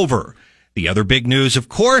is over. The other big news, of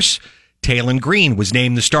course, Taylon Green was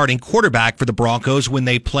named the starting quarterback for the Broncos when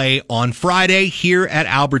they play on Friday here at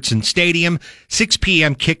Albertson Stadium, 6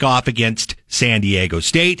 p.m. kickoff against San Diego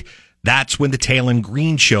State. That's when the Taylon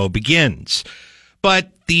Green show begins. But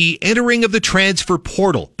the entering of the transfer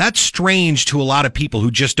portal, that's strange to a lot of people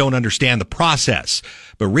who just don't understand the process.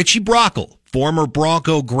 But Richie Brockle, former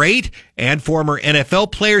Bronco great and former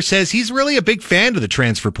NFL player, says he's really a big fan of the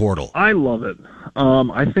transfer portal. I love it.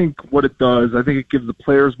 I think what it does, I think it gives the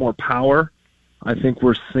players more power. I think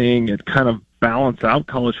we're seeing it kind of balance out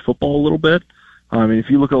college football a little bit. I mean, if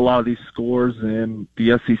you look at a lot of these scores in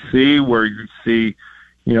the SEC where you see,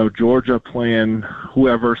 Georgia playing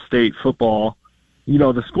whoever state football,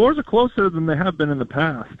 the scores are closer than they have been in the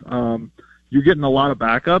past. You're getting a lot of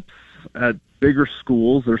backups at bigger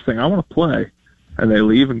schools. They're saying, I want to play, and they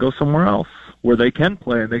leave and go somewhere else where they can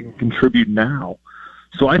play and they can contribute now.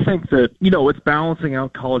 So I think that, it's balancing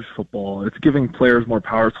out college football. It's giving players more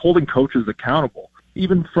power. It's holding coaches accountable.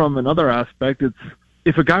 Even from another aspect, it's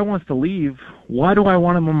if a guy wants to leave, why do I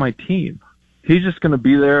want him on my team? He's just going to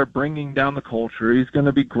be there bringing down the culture. He's going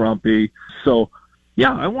to be grumpy. So,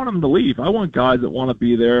 yeah, I want him to leave. I want guys that want to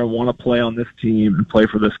be there and want to play on this team and play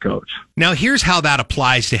for this coach. Now, here's how that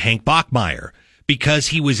applies to Hank Bachmeier. Because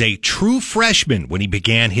he was a true freshman when he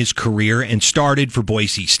began his career and started for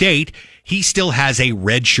Boise State, he still has a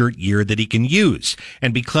redshirt year that he can use.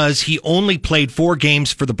 And because he only played 4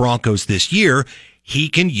 games for the Broncos this year, he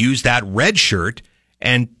can use that redshirt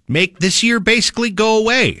and make this year basically go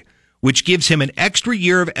away, which gives him an extra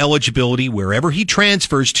year of eligibility wherever he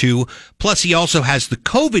transfers to. Plus, he also has the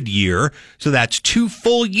COVID year, so that's 2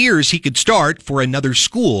 full years he could start for another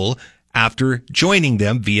school after joining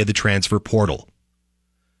them via the transfer portal.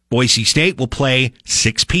 Boise State will play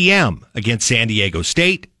 6 p.m. against San Diego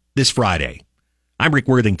State this Friday. I'm Rick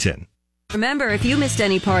Worthington. Remember, if you missed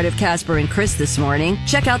any part of Casper and Chris this morning,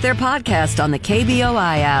 check out their podcast on the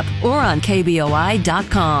KBOI app or on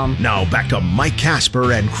KBOI.com. Now back to Mike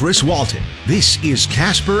Casper and Chris Walton. This is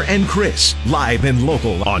Casper and Chris, live and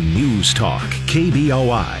local on News Talk,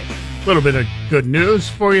 KBOI. A little bit of good news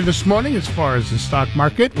for you this morning as far as the stock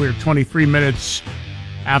market. We're 23 minutes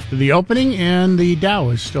after the opening, and the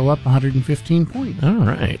Dow is still up 115 points. All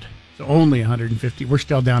right. So only 150. We're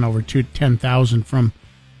still down over 10,000 from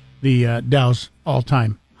the Dow's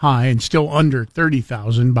all-time high, and still under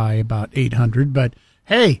 30,000 by about 800. But,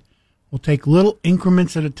 hey, we'll take little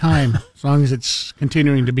increments at a time as long as it's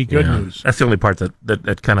continuing to be good news. That's the only part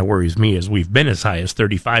that kind of worries me is we've been as high as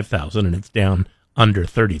 35,000, and it's down under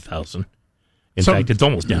 30,000. In fact, it's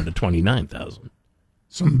almost down to 29,000.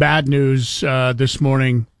 Some bad news this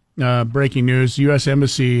morning, breaking news. The U.S.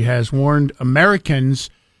 Embassy has warned Americans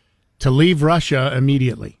to leave Russia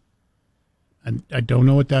immediately. And I don't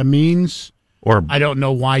know what that means. Or I don't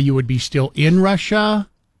know why you would be still in Russia.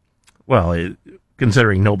 Well,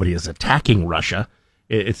 considering nobody is attacking Russia,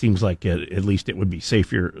 it seems like at least it would be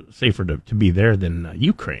safer to be there than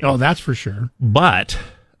Ukraine. Oh, that's for sure. But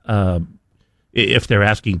if they're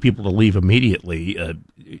asking people to leave immediately,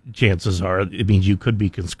 chances are it means you could be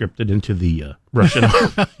conscripted into the Russian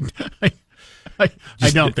army. I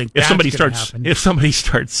don't think that's going to happen. If somebody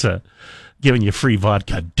starts giving you free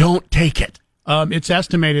vodka, don't take it. It's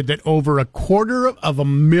estimated that over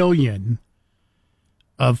 250,000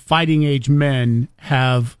 of fighting-age men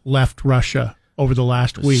have left Russia over the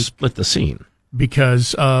last week. Split the scene.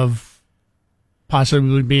 Because of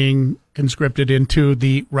possibly being conscripted into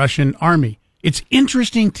the Russian army. It's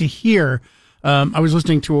interesting to hear. I was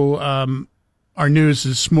listening to our news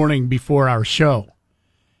this morning before our show,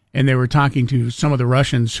 and they were talking to some of the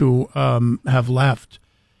Russians who have left.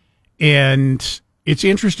 And it's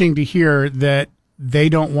interesting to hear that they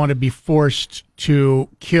don't want to be forced to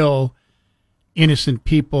kill innocent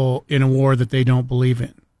people in a war that they don't believe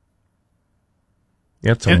in.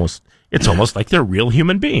 Yeah, it's almost like they're real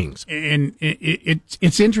human beings. And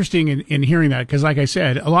it's interesting in hearing that, because, like I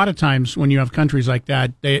said, a lot of times when you have countries like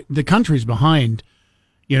that, the country's behind,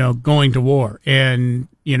 going to war, and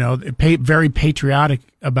very patriotic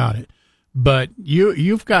about it. But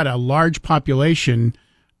you've got a large population.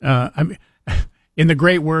 In the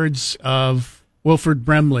great words of Wilford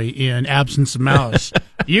Brimley in Absence of Malice,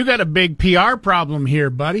 you got a big PR problem here,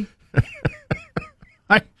 buddy.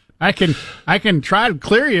 I can try to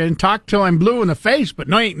clear you and talk till I'm blue in the face,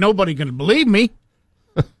 but ain't nobody going to believe me.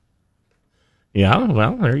 Yeah,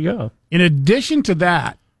 well, there you go. In addition to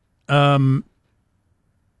that, the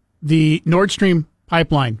Nord Stream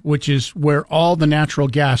pipeline, which is where all the natural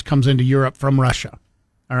gas comes into Europe from Russia.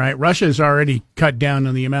 All right, Russia has already cut down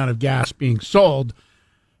on the amount of gas being sold,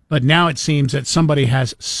 but now it seems that somebody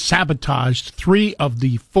has sabotaged 3 of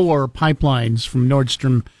the 4 pipelines from Nord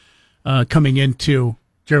Stream coming into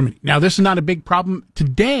Germany. Now, this is not a big problem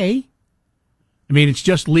today. I mean, it's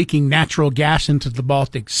just leaking natural gas into the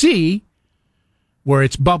Baltic Sea, where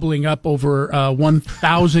it's bubbling up over a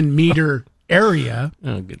 1,000-meter area.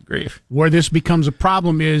 Oh, good grief. Where this becomes a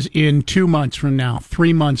problem is in 2 months from now,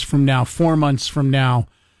 3 months from now, 4 months from now,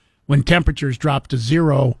 when temperatures drop to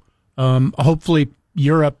zero. Hopefully,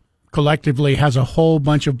 Europe collectively has a whole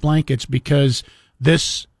bunch of blankets, because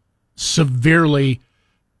this severely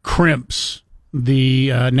crimps the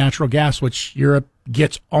natural gas, which Europe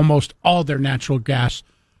gets almost all their natural gas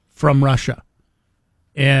from Russia.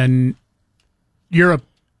 And Europe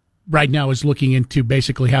right now is looking into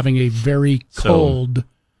basically having a very cold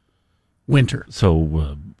winter.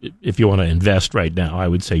 So if you want to invest right now, I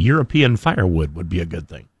would say European firewood would be a good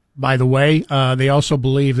thing. By the way, they also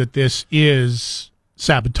believe that this is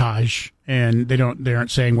sabotage, and they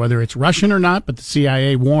aren't saying whether it's Russian or not, but the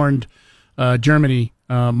CIA warned Germany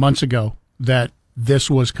months ago that this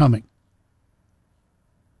was coming.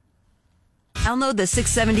 Download the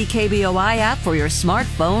 670 KBOI app for your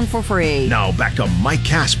smartphone for free. Now back to Mike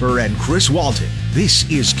Casper and Chris Walton. This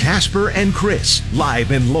is Casper and Chris,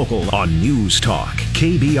 live and local on News Talk,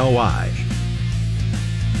 KBOI.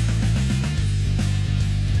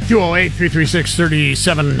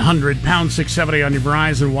 208-336-3700, pound 670 on your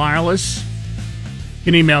Verizon Wireless. You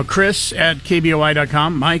can email Chris at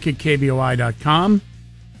KBOI.com, Mike at KBOI.com.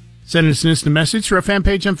 Send us an instant message through our fan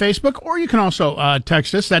page on Facebook, or you can also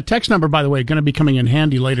text us. That text number, by the way, going to be coming in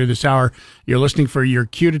handy later this hour. You're listening for your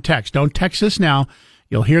cue to text. Don't text us now.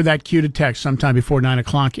 You'll hear that cue to text sometime before 9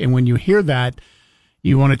 o'clock. And when you hear that,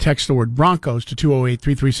 you want to text the word Broncos to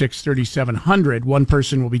 208-336-3700. One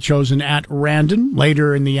person will be chosen at random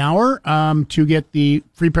later in the hour to get the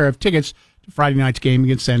free pair of tickets to Friday night's game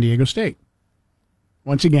against San Diego State.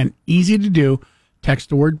 Once again, easy to do. Text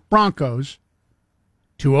the word Broncos,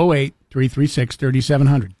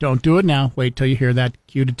 208-336-3700. Don't do it now. Wait till you hear that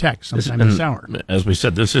cue to text sometime this hour. As we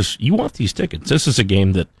said, you want these tickets. This is a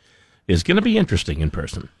game that is going to be interesting in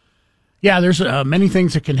person. Yeah, there's many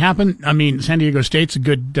things that can happen. I mean, San Diego State's a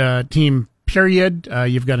good team, period.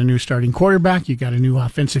 You've got a new starting quarterback. You've got a new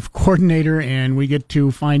offensive coordinator, and we get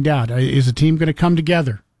to find out, is the team going to come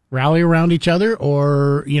together, rally around each other,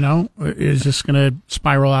 or, is this going to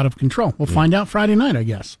spiral out of control? We'll find out Friday night, I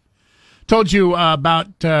guess. Told you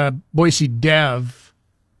about Boise Dev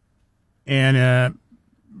and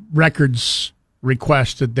records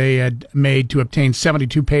request that they had made to obtain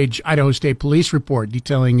 72-page Idaho State Police report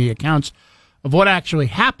detailing the accounts of what actually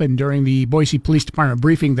happened during the Boise Police Department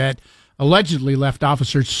briefing that allegedly left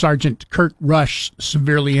Officer Sergeant Kurt Rush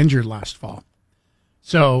severely injured last fall.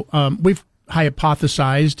 So we've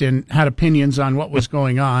hypothesized and had opinions on what was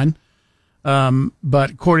going on. But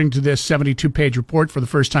according to this 72-page report, for the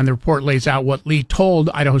first time, the report lays out what Lee told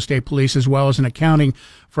Idaho State Police, as well as an accounting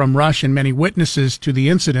from Rush and many witnesses to the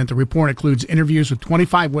incident. The report includes interviews with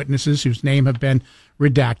 25 witnesses whose name have been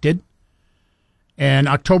redacted. And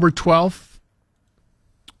October 12th,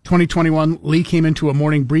 2021, Lee came into a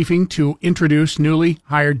morning briefing to introduce newly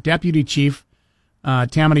hired Deputy Chief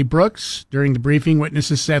Tammany Brooks. During the briefing,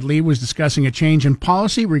 witnesses said Lee was discussing a change in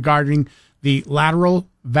policy regarding the lateral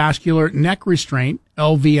vascular neck restraint,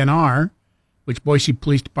 LVNR, which Boise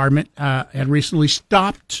Police Department had recently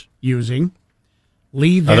stopped using.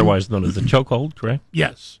 Lee then, otherwise known as the chokehold, correct?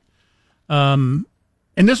 Yes. And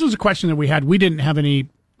this was a question that we had. We didn't have any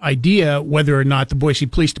idea whether or not the Boise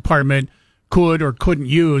Police Department could or couldn't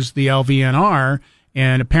use the LVNR,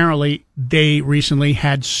 and apparently they recently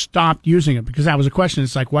had stopped using it, because that was a question.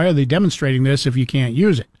 It's like, why are they demonstrating this if you can't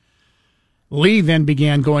use it? Lee then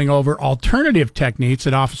began going over alternative techniques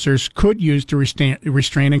that officers could use to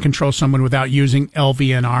restrain and control someone without using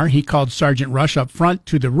LVNR. He called Sergeant Rush up front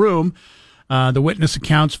to the room The witness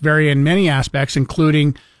accounts vary in many aspects,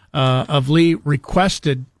 including of Lee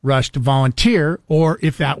requested Rush to volunteer or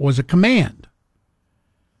if that was a command.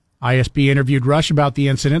 ISP interviewed Rush about the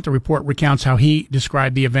incident. The report recounts how he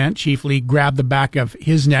described the event. Chief Lee grabbed the back of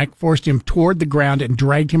his neck, forced him toward the ground, and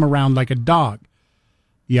dragged him around like a dog.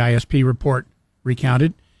 The ISP report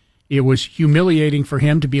recounted, it was humiliating for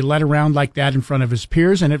him to be led around like that in front of his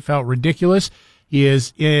peers, and it felt ridiculous. He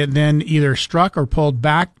is then either struck or pulled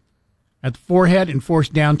back at the forehead and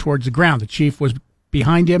forced down towards the ground. The chief was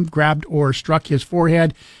behind him, grabbed or struck his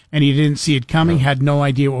forehead, and he didn't see it coming, had no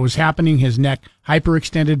idea what was happening. His neck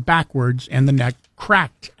hyperextended backwards, and the neck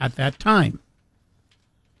cracked at that time.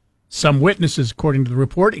 Some witnesses, according to the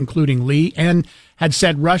report, including Lee, had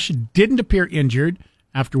said Rush didn't appear injured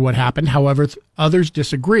after what happened. However, others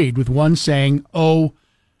disagreed, with one saying, "Oh,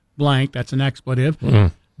 blank," that's an expletive,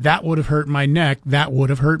 "that would have hurt my neck, that would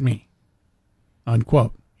have hurt me,"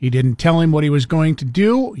 unquote. He didn't tell him what he was going to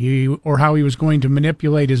do or how he was going to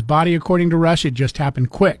manipulate his body, according to Rush. It just happened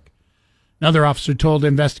quick. Another officer told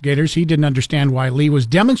investigators he didn't understand why Lee was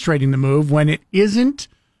demonstrating the move when it isn't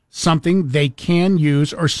something they can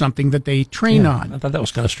use or something that they train on. I thought that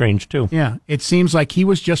was kind of strange, too. Yeah, it seems like he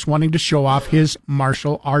was just wanting to show off his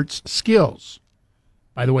martial arts skills.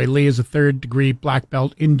 By the way, Lee is a third-degree black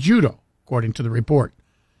belt in judo, according to the report.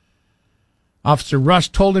 Officer Rush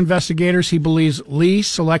told investigators he believes Lee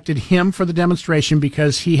selected him for the demonstration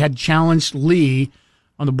because he had challenged Lee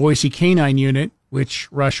on the Boise Canine Unit, which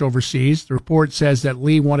Rush oversees. The report says that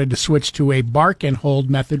Lee wanted to switch to a bark and hold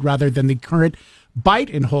method rather than the current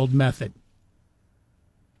bite and hold method.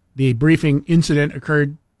 The briefing incident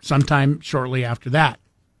occurred sometime shortly after that.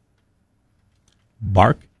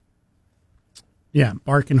 Bark? Yeah,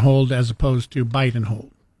 bark and hold as opposed to bite and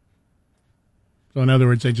hold. So in other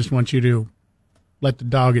words, they just want you to let the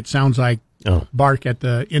dog, it sounds like, bark at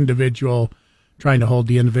the individual, trying to hold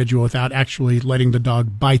the individual without actually letting the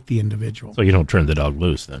dog bite the individual. So you don't turn the dog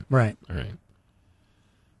loose then? Right. All right.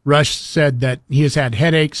 Rush said that he has had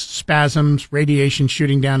headaches, spasms, radiation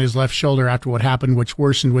shooting down his left shoulder after what happened, which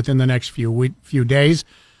worsened within the next few days.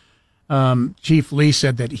 Chief Lee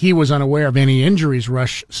said that he was unaware of any injuries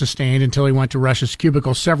Rush sustained until he went to Rush's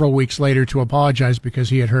cubicle several weeks later to apologize because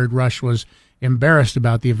he had heard Rush was embarrassed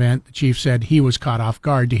about the event. The chief said he was caught off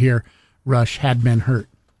guard to hear Rush had been hurt.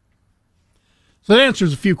 So that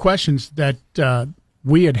answers a few questions that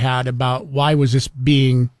we had about why was this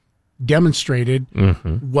being demonstrated.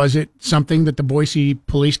 Was it something that the Boise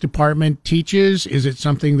Police Department teaches? Is it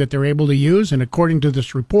something that they're able to use? And according to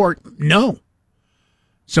this report, no.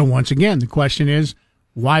 So once again, the question is,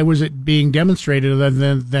 why was it being demonstrated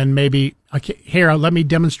other than maybe, here, let me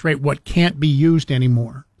demonstrate what can't be used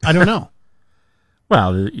anymore? I don't know.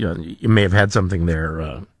 Well, you may have had something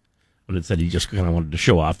there when it said he just kind of wanted to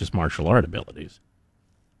show off his martial art abilities.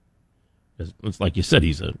 It's like you said,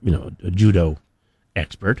 he's a judo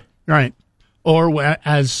expert. Right. Or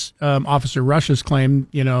as Officer Rush has claimed,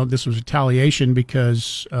 this was retaliation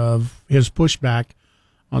because of his pushback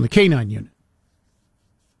on the K-9 unit.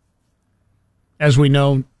 As we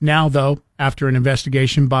know now, though, after an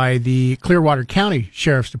investigation by the Clearwater County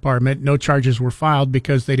Sheriff's Department, no charges were filed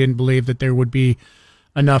because they didn't believe that there would be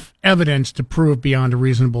enough evidence to prove beyond a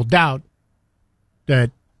reasonable doubt that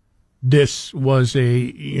this was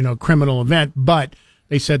a criminal event. But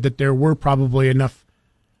they said that there were probably enough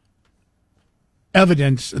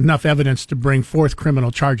evidence to bring forth criminal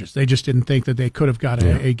charges. They just didn't think that they could have got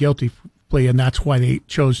a guilty plea, and that's why they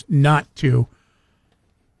chose not to.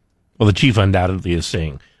 Well, the chief undoubtedly is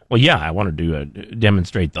saying, well, yeah, I wanted to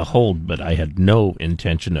demonstrate the hold, but I had no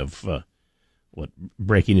intention of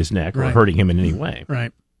breaking his neck or hurting him in any way.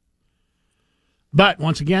 Right. But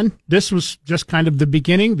once again, this was just kind of the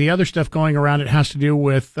beginning. The other stuff going around, it has to do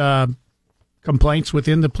with complaints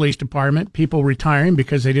within the police department, people retiring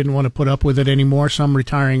because they didn't want to put up with it anymore, some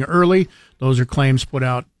retiring early. Those are claims put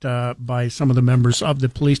out by some of the members of the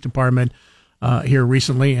police department here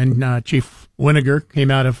recently. And Chief Winiger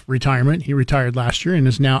came out of retirement. He retired last year and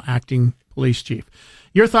is now acting police chief.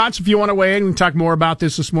 Your thoughts, if you want to weigh in, we can talk more about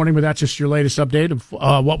this morning, but that's just your latest update of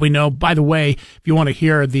what we know. By the way, if you want to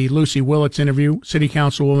hear the Lucy Willits interview, City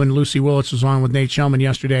Councilwoman Lucy Willits was on with Nate Shellman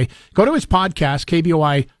yesterday. Go to his podcast,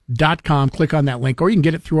 KBOI.com, click on that link, or you can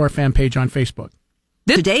get it through our fan page on Facebook.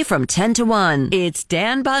 Today from 10 to 1, it's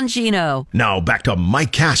Dan Bongino. Now back to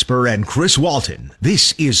Mike Casper and Chris Walton.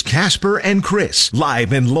 This is Casper and Chris,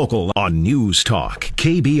 live and local on News Talk,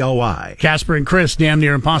 KBOI. Casper and Chris, damn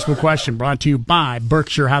near impossible question, brought to you by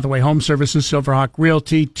Berkshire Hathaway Home Services, Silverhawk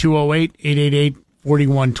Realty,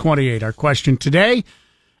 208-888-4128. Our question today,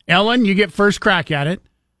 Ellen, you get first crack at it.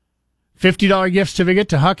 $50 gift certificate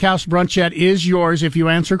to Huck House Brunchette is yours if you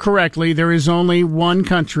answer correctly. There is only one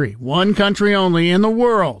country only in the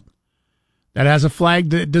world that has a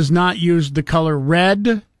flag that does not use the color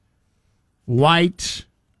red, white,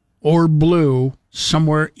 or blue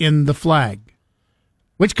somewhere in the flag.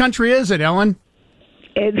 Which country is it, Ellen?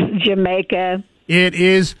 It's Jamaica. It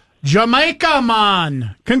is Jamaica,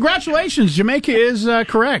 man. Congratulations. Jamaica is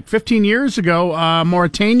correct. 15 years ago,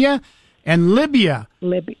 Mauritania and Libya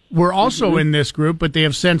were also in this group, but they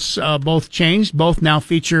have since both changed. Both now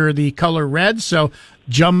feature the color red. So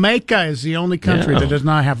Jamaica is the only country that does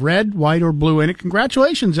not have red, white, or blue in it.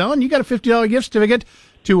 Congratulations, Ellen. You got a $50 gift certificate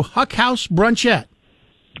to Huck House Brunchette.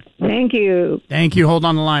 Thank you. Thank you. Hold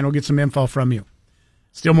on the line. We'll get some info from you.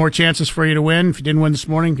 Still more chances for you to win. If you didn't win this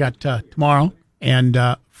morning, got tomorrow and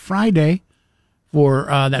Friday for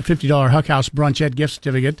that $50 Huck House Brunchette gift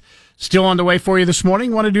certificate. Still on the way for you this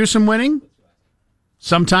morning. Want to do some winning?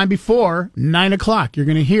 Sometime before 9 o'clock, you're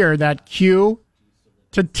going to hear that cue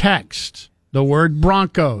to text the word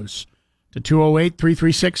Broncos to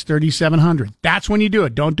 208-336-3700. That's when you do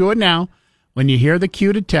it. Don't do it now. When you hear the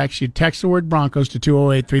cue to text, you text the word Broncos to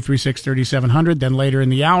 208-336-3700. Then later in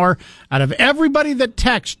the hour, out of everybody that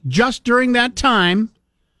texts just during that time,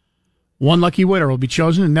 one lucky winner will be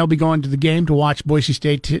chosen, and they'll be going to the game to watch Boise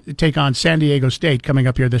State take on San Diego State coming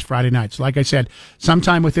up here this Friday night. So like I said,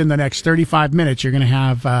 sometime within the next 35 minutes, you're going to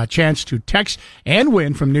have a chance to text and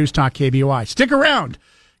win from News Talk KBOI. Stick around.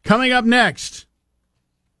 Coming up next,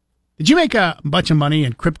 did you make a bunch of money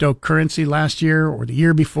in cryptocurrency last year or the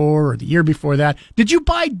year before or the year before that? Did you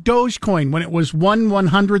buy Dogecoin when it was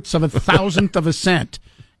 1/100th of a thousandth of a cent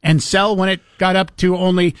and sell when it got up to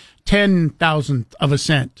only 10,000th of a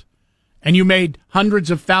cent? And you made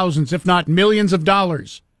hundreds of thousands, if not millions of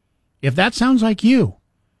dollars. If that sounds like you,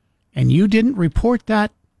 and you didn't report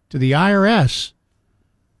that to the IRS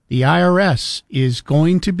is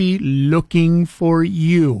going to be looking for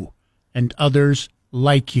you and others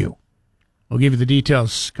like you. We'll give you the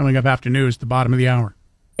details coming up after news, the bottom of the hour.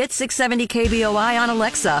 It's 670 KBOI on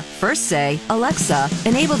Alexa. First say, Alexa,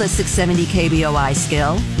 enable the 670 KBOI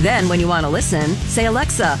skill. Then when you want to listen, say,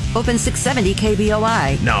 Alexa, open 670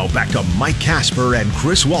 KBOI. Now back to Mike Casper and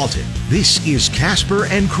Chris Walton. This is Casper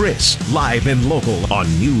and Chris, live and local on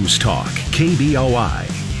News Talk KBOI.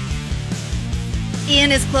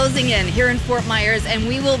 Ian is closing in here in Fort Myers, and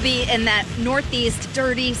we will be in that northeast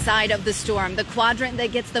dirty side of the storm, the quadrant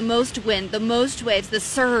that gets the most wind, the most waves, the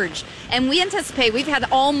surge. And we anticipate, we've had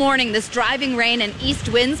all morning this driving rain and east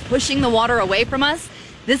winds pushing the water away from us.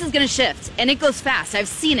 This is going to shift, and it goes fast. I've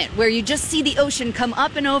seen it, where you just see the ocean come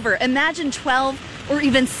up and over. Imagine 12 or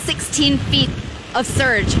even 16 feet of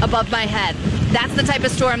surge above my head. That's the type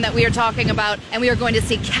of storm that we are talking about, and we are going to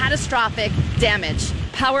see catastrophic damage,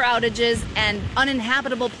 power outages, and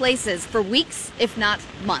uninhabitable places for weeks, if not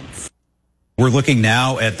months. We're looking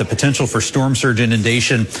now at the potential for storm surge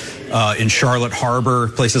inundation in Charlotte Harbor,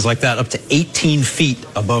 places like that, up to 18 feet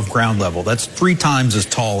above ground level. That's 3 times as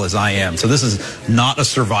tall as I am. So this is not a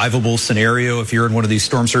survivable scenario if you're in one of these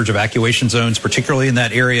storm surge evacuation zones, particularly in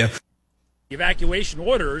that area. Evacuation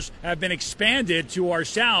orders have been expanded to our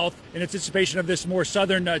south in anticipation of this more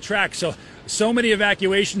southern track. So many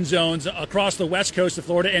evacuation zones across the west coast of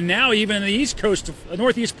Florida, and now even in the east coast, the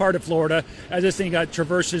northeast part of Florida, as this thing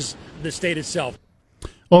traverses the state itself.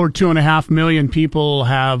 Over 2.5 million people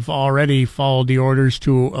have already followed the orders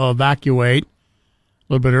to evacuate. A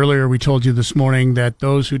little bit earlier, we told you this morning that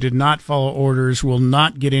those who did not follow orders will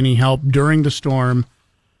not get any help during the storm,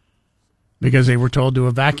 because they were told to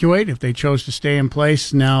evacuate. If they chose to stay in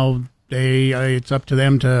place, now it's up to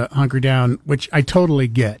them to hunker down, which I totally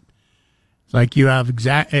get. It's like you have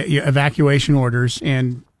evacuation orders,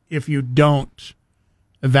 and if you don't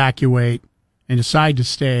evacuate and decide to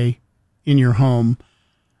stay in your home,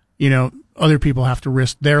 other people have to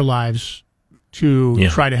risk their lives to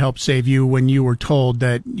try to help save you when you were told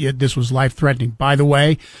that this was life-threatening. By the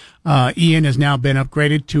way, Ian has now been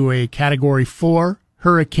upgraded to a Category 4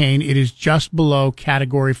 hurricane. It is just below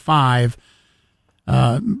Category 5.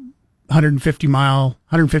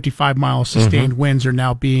 155 mile sustained winds are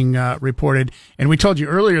now being reported. And we told you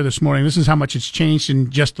earlier this morning, this is how much it's changed in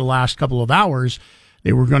just the last couple of hours.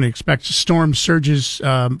 They were going to expect storm surges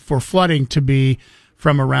for flooding to be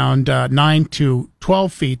from around 9 to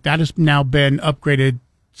 12 feet. That has now been upgraded,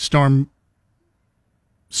 storm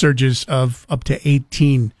surges of up to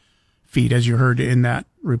 18 feet, as you heard in that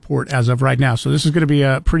report as of right now. So this is going to be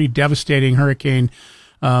a pretty devastating hurricane,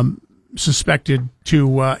 suspected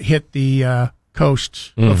to hit the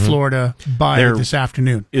coast of Florida by this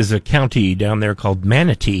afternoon. Is a county down there called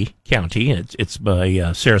Manatee County. It's by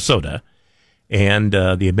Sarasota, And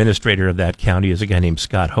the administrator of that county is a guy named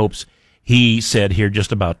Scott Hopes. He said here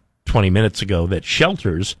just about 20 minutes ago that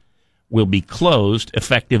shelters will be closed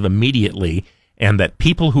effective immediately, and that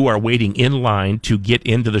people who are waiting in line to get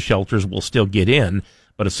into the shelters will still get in.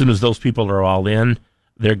 But as soon as those people are all in,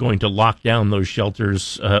 they're going to lock down those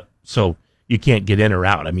shelters so you can't get in or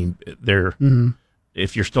out. I mean,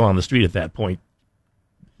 if you're still on the street at that point,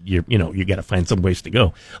 you got to find some ways to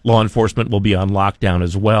go. Law enforcement will be on lockdown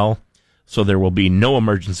as well, so there will be no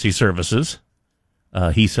emergency services.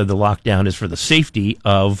 He said the lockdown is for the safety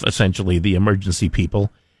of essentially the emergency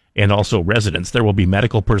people and also residents. There will be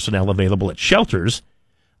medical personnel available at shelters,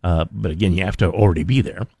 but again, you have to already be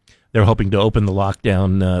there. They're hoping to open the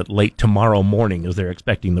lockdown late tomorrow morning, as they're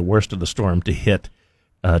expecting the worst of the storm to hit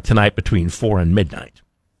tonight between 4 and midnight.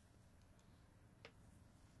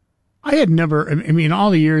 I had never, I mean, all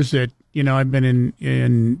the years that, I've been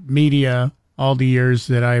in media, all the years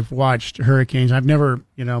that I've watched hurricanes, I've never,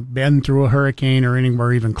 been through a hurricane or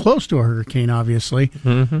anywhere even close to a hurricane, obviously,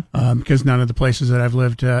 because none of the places that I've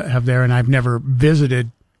lived have there, and I've never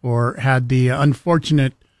visited or had the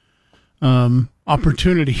unfortunate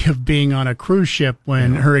opportunity of being on a cruise ship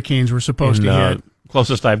when hurricanes were supposed to hit.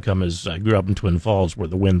 Closest I've come is I grew up in Twin Falls, where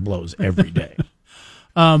the wind blows every day.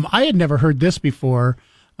 I had never heard this before.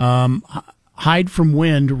 Hide from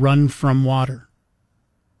wind, run from water.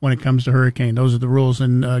 When it comes to hurricane, those are the rules.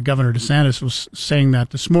 And Governor DeSantis was saying that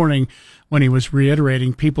this morning when he was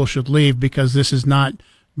reiterating people should leave, because this is not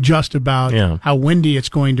just about how windy it's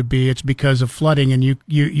going to be. It's because of flooding, and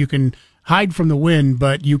you can hide from the wind,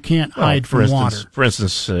 but you can't hide from water. For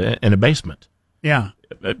instance, in a basement. Yeah.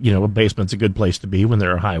 A basement's a good place to be when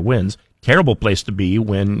there are high winds. Terrible place to be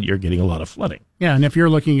when you're getting a lot of flooding. Yeah, and if you're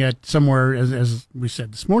looking at somewhere, as we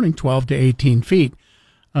said this morning, 12 to 18 feet,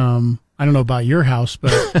 I don't know about your house,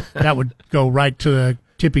 but that would go right to the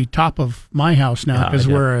tippy top of my house now, because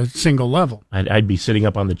we're a single level. I'd be sitting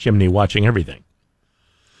up on the chimney watching everything.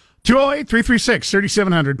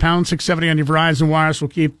 208-336-3700, pound 670 on your Verizon Wireless. We'll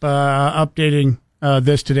keep updating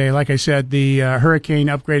this today. Like I said, the hurricane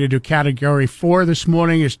upgraded to Category 4 this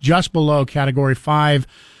morning. It's just below Category 5.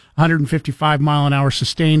 155-mile-an-hour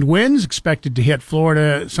sustained winds expected to hit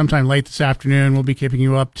Florida sometime late this afternoon. We'll be keeping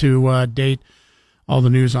you up to date. All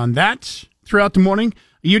the news on that throughout the morning.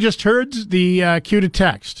 You just heard the cue to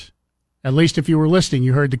text. At least if you were listening,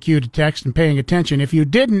 you heard the cue to text and paying attention. If you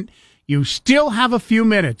didn't, you still have a few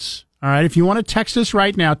minutes. All right, if you want to text us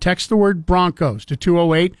right now, text the word Broncos to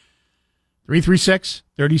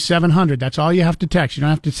 208-336-3700. That's all you have to text. You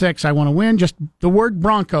don't have to text, I want to win, just the word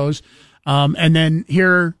Broncos. And then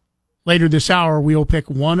here later this hour, we will pick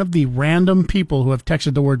one of the random people who have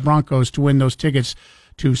texted the word Broncos to win those tickets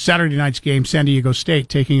to Saturday night's game, San Diego State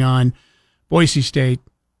taking on Boise State.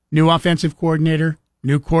 New offensive coordinator,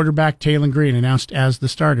 new quarterback, Taylon Green, announced as the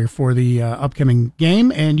starter for the upcoming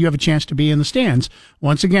game, and you have a chance to be in the stands.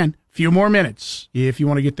 Once again, a few more minutes if you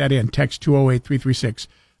want to get that in. Text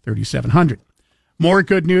 208-336-3700. More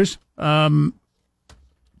good news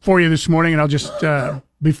for you this morning, and I'll just,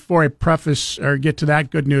 before I preface or get to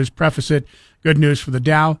that good news, preface it. Good news for the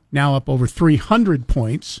Dow, now up over 300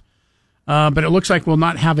 points. But it looks like we'll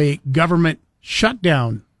not have a government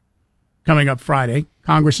shutdown coming up Friday.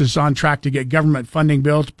 Congress is on track to get government funding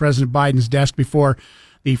bill to President Biden's desk before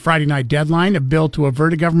the Friday night deadline. A bill to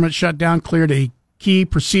avert a government shutdown cleared a key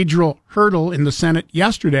procedural hurdle in the Senate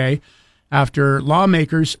yesterday after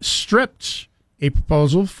lawmakers stripped a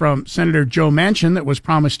proposal from Senator Joe Manchin that was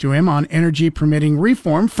promised to him on energy permitting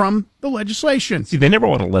reform from the legislation. See, they never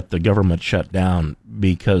want to let the government shut down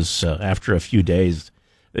because after a few days,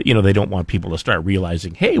 they don't want people to start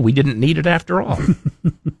realizing, hey, we didn't need it after all.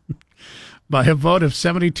 By a vote of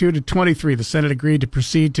 72 to 23, the Senate agreed to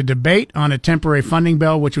proceed to debate on a temporary funding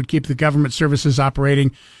bill, which would keep the government services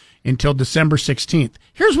operating until December 16th.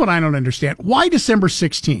 Here's what I don't understand. Why December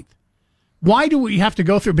 16th? Why do we have to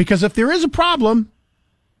go through? Because if there is a problem,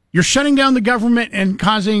 you're shutting down the government and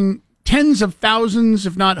causing tens of thousands,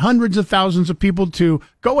 if not hundreds of thousands of people to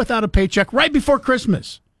go without a paycheck right before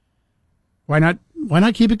Christmas. Why not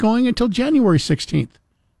keep it going until January 16th?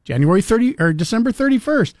 January 30 or December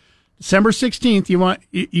 31st. December 16th,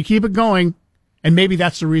 you keep it going, and maybe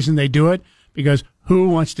that's the reason they do it, because who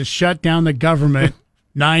wants to shut down the government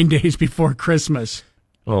 9 days before Christmas?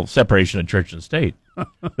 Well, separation of church and state.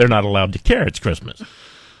 They're not allowed to care it's Christmas.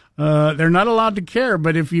 They're not allowed to care,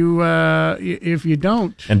 but if you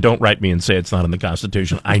don't... And don't write me and say it's not in the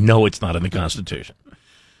Constitution. I know it's not in the Constitution.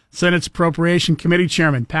 Senate's Appropriation Committee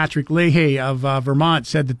Chairman Patrick Leahy of Vermont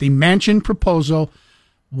said that the Manchin proposal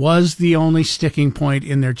was the only sticking point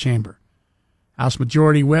in their chamber. House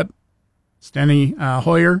Majority Whip Steny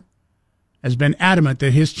Hoyer has been adamant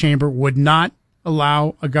that his chamber would not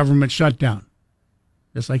allow a government shutdown.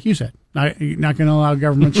 Just like you said, not going to allow a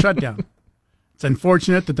government shutdown. It's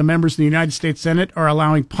unfortunate that the members of the United States Senate are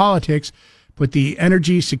allowing politics put the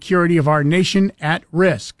energy security of our nation at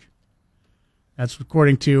risk. That's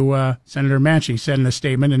according to Senator Manchin. He said in a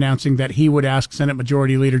statement announcing that he would ask Senate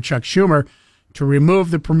Majority Leader Chuck Schumer to remove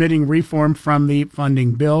the permitting reform from the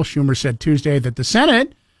funding bill. Schumer said Tuesday that the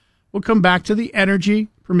Senate will come back to the energy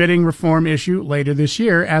permitting reform issue later this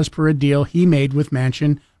year, as per a deal he made with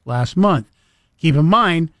Manchin last month. Keep in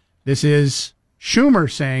mind, this is Schumer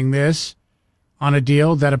saying this on a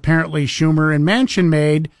deal that apparently Schumer and Manchin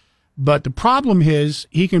made, but the problem is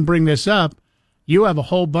he can bring this up. You have a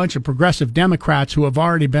whole bunch of progressive Democrats who have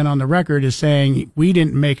already been on the record as saying, we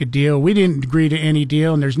didn't make a deal, we didn't agree to any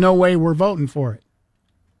deal, and there's no way we're voting for it.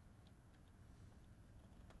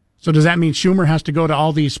 So does that mean Schumer has to go to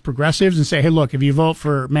all these progressives and say, hey, look, if you vote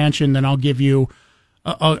for Manchin, then I'll give you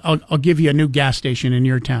a new gas station in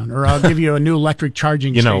your town, or I'll give you a new electric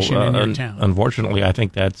charging station in your town. Unfortunately, I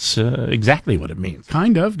think that's exactly what it means.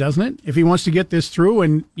 Kind of, doesn't it? If he wants to get this through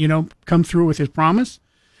and, come through with his promise.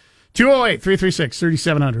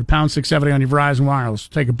 208-336-3700, pound 670 on your Verizon Wireless.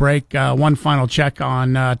 Take a break. One final check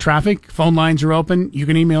on traffic. Phone lines are open. You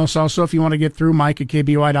can email us also if you want to get through, Mike at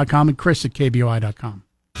KBOI.com and Chris at KBOI.com.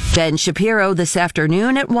 Ben Shapiro this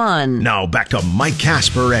afternoon at 1. Now back to Mike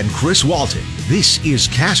Casper and Chris Walton. This is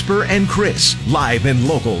Casper and Chris, live and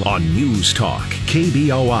local on News Talk,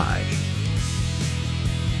 KBOI.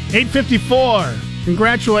 8:54.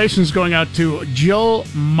 Congratulations going out to Jill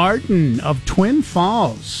Martin of Twin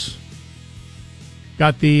Falls.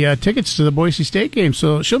 Got the tickets to the Boise State game,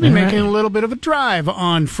 so she'll be making a little bit of a drive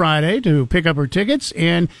on Friday to pick up her tickets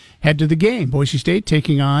and head to the game. Boise State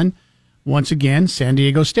taking on, once again, San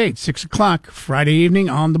Diego State, 6 o'clock Friday evening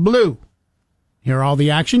on the Blue. Hear all the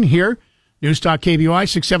action here. News Talk KBOI,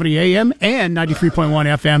 670 AM and 93.1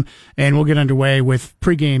 FM. And we'll get underway with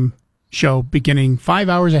pregame show beginning 5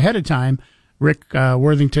 hours ahead of time. Rick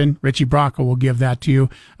Worthington, Richie Bracco will give that to you.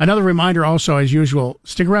 Another reminder also, as usual,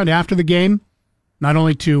 stick around after the game, not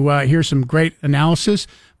only to hear some great analysis,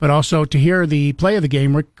 but also to hear the play of the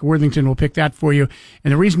game. Rick Worthington will pick that for you.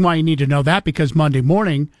 And the reason why you need to know that, because Monday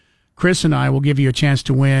morning, Chris and I will give you a chance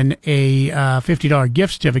to win a $50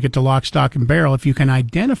 gift certificate to Lock, Stock, and Barrel if you can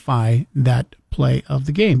identify that play of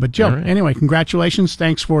the game. But, Joe, anyway, congratulations.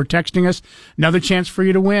 Thanks for texting us. Another chance for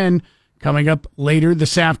you to win coming up later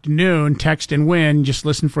this afternoon. Text and win. Just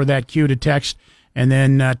listen for that cue to text, and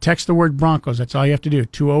then text the word Broncos. That's all you have to do,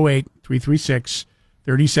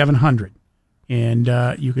 208-336-3700, and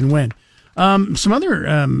you can win. Some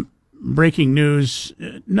other breaking news,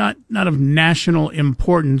 not of national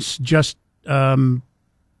importance, just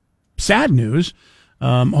sad news.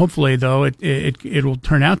 Hopefully, though, it will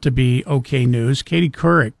turn out to be okay news. Katie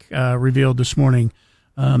Couric revealed this morning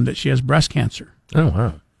that she has breast cancer. Oh,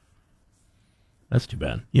 wow. That's too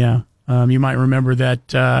bad. Yeah. You might remember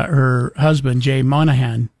that her husband, Jay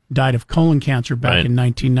Monahan, died of colon cancer back in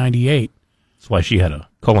 1998. That's why she had a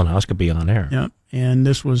colonoscopy on air. Yeah. And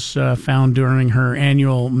this was found during her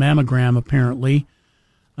annual mammogram, apparently,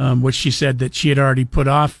 which she said that she had already put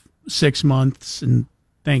off 6 months. And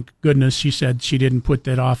thank goodness she said she didn't put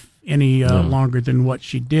that off any longer than what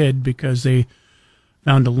she did, because they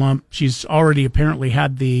found a lump. She's already apparently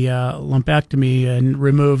had the lumpectomy and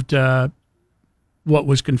removed what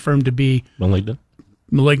was confirmed to be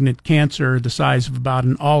malignant cancer the size of about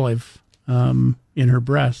an olive in her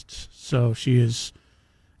breasts. So she is,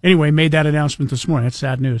 anyway, made that announcement this morning. That's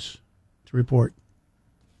sad news to report.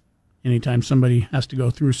 Anytime somebody has to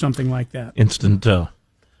go through something like that. Instant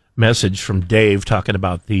message from Dave talking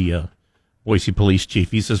about the Boise police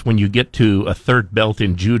chief. He says, when you get to a third belt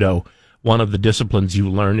in judo, one of the disciplines you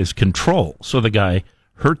learn is control. So the guy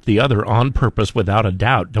hurt the other on purpose without a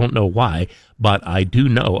doubt. Don't know why, but I do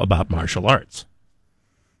know about martial arts.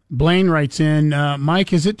 Blaine writes in,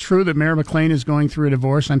 Mike, is it true that Mayor McLean is going through a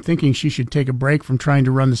divorce? I'm thinking she should take a break from trying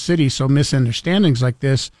to run the city so misunderstandings like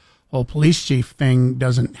this whole police chief thing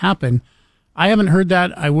doesn't happen. I haven't heard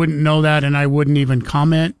that. I wouldn't know that, and I wouldn't even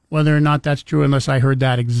comment whether or not that's true unless I heard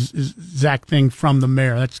that exact thing from the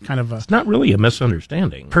mayor. That's kind of It's not really a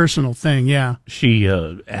misunderstanding. Personal thing, yeah. She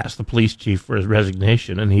asked the police chief for his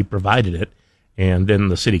resignation, and he provided it. And then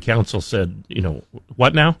the city council said,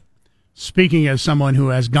 what now? Speaking as someone who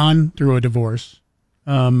has gone through a divorce,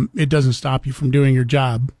 it doesn't stop you from doing your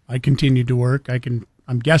job. I continue to work.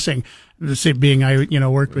 I'm guessing, being I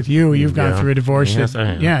worked with you, you've gone through a divorce. Yes, I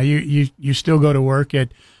have. Yeah, you still go to work. I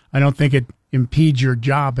don't think it impedes your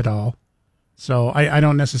job at all. So I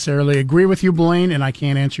don't necessarily agree with you, Blaine, and I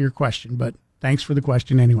can't answer your question, but thanks for the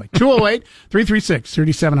question anyway.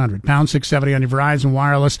 208-336-3700, pound 670 on your Verizon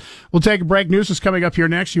Wireless. We'll take a break. News is coming up here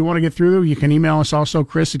next. You want to get through, you can email us also,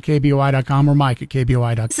 Chris@KBOI.com or Mike at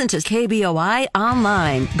KBOI.com. Listen to KBOI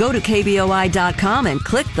online. Go to KBOI.com and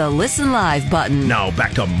click the Listen Live button. Now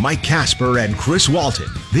back to Mike Casper and Chris Walton.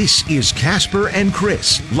 This is Casper and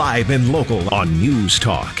Chris, live and local on News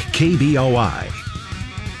Talk, KBOI.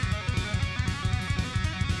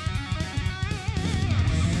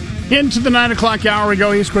 Into the 9 o'clock hour we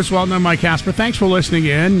go. He's Chris Walton and Mike Casper. Thanks for listening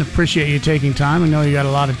in. Appreciate you taking time. I know you got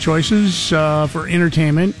a lot of choices for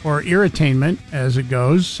entertainment or irritainment as it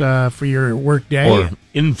goes for your work day. Or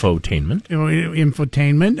infotainment.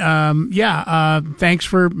 Thanks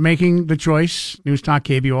for making the choice. News Talk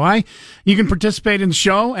KBOI. You can participate in the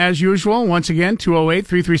show as usual. Once again,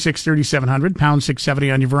 208-336-3700, pound 670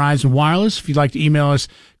 on your Verizon Wireless. If you'd like to email us,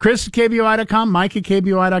 Chris at KBOI.com, Mike at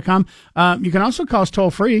KBOI.com. You can also call us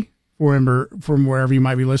toll free from wherever you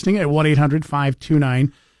might be listening at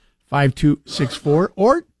 1-800-529-5264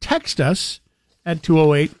 or text us at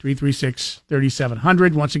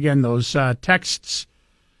 208-336-3700. Once again, those texts,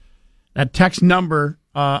 that text number,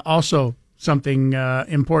 also something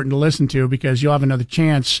important to listen to because you'll have another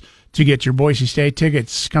chance to get your Boise State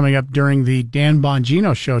tickets coming up during the Dan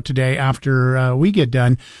Bongino show today after we get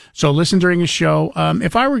done. So listen during the show.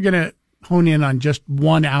 If I were going to hone in on just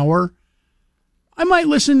 1 hour, I might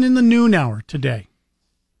listen in the noon hour today.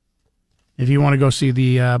 If you want to go see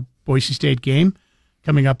the Boise State game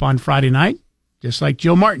coming up on Friday night, just like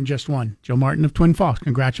Joe Martin just won. Joe Martin of Twin Falls.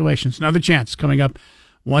 Congratulations. Another chance coming up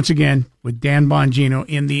once again with Dan Bongino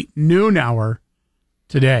in the noon hour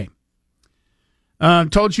today.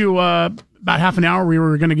 Told you about half an hour we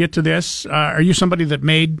were going to get to this. Are you somebody that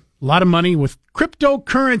made a lot of money with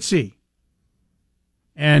cryptocurrency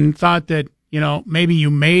and thought that, maybe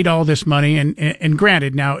you made all this money and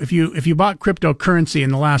granted, now if you bought cryptocurrency in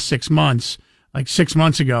the last 6 months, like 6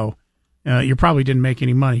 months ago, you probably didn't make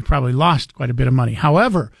any money. You probably lost quite a bit of money.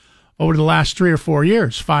 However, over the last 3 or 4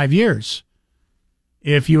 years, 5 years,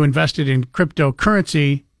 if you invested in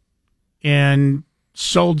cryptocurrency and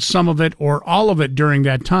sold some of it or all of it during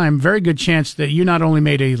that time, very good chance that you not only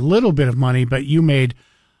made a little bit of money, but you made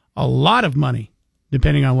a lot of money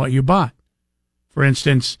depending on what you bought. For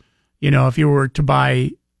instance, if you were to buy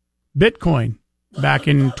Bitcoin back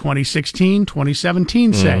in 2016,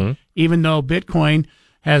 2017, say, even though Bitcoin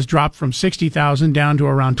has dropped from 60,000 down to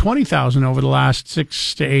around 20,000 over the last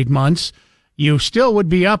 6 to 8 months, you still would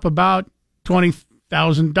be up about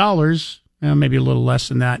 $20,000, maybe a little less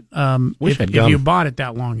than that, if you bought it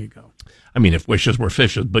that long ago. I mean, if wishes were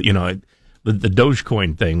fishes, but, the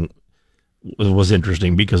Dogecoin thing was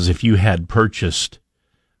interesting because if you had purchased,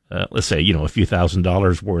 let's say, a few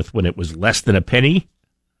 $1,000s worth when it was less than a penny,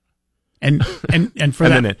 and for and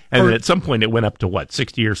that, then at some point it went up to what,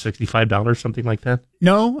 $60 or $65, something like that.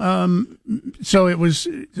 No, so it was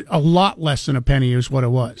a lot less than a penny is what it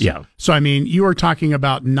was. Yeah. So I mean, you were talking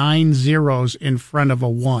about 9 zeros in front of a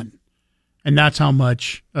 1, and that's how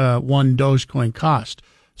much one Dogecoin cost.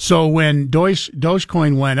 So when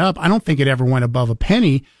Dogecoin went up, I don't think it ever went above a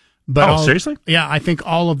penny. But seriously? Yeah, I think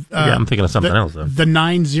all of I'm thinking of something else. Though. The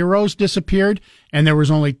 9 zeros disappeared, and there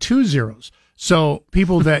was only 2 zeros. So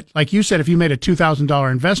people that, like you said, if you made a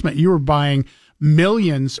 $2,000 investment, you were buying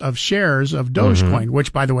millions of shares of Dogecoin,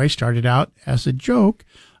 which, by the way, started out as a joke.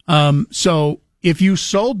 So if you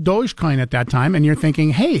sold Dogecoin at that time and you're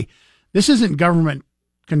thinking, hey, this isn't government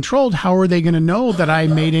controlled, how are they going to know that I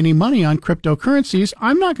made any money on cryptocurrencies?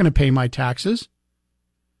 I'm not going to pay my taxes.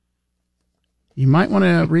 You might want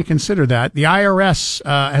to reconsider that. The IRS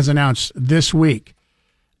has announced this week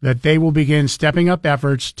that they will begin stepping up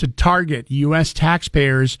efforts to target U.S.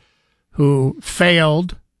 taxpayers who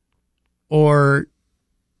failed or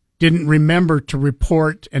didn't remember to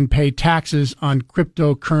report and pay taxes on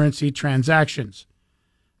cryptocurrency transactions.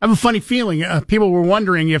 I have a funny feeling. People were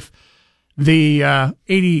wondering if the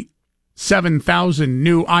 87,000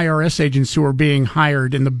 new IRS agents who are being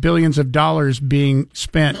hired and the billions of dollars being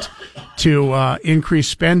spent to increase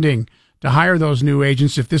spending to hire those new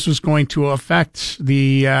agents, if this was going to affect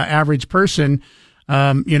the average person,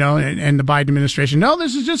 and the Biden administration. No,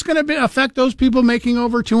 this is just going to affect those people making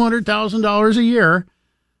over $200,000 a year.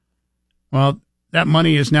 Well, that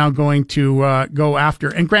money is now going to go after,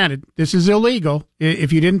 and granted, this is illegal.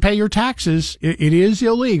 If you didn't pay your taxes, it is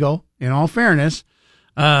illegal, in all fairness.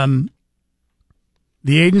 The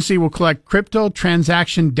agency will collect crypto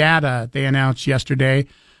transaction data, they announced yesterday,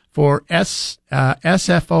 for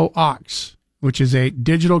SFO Ox, which is a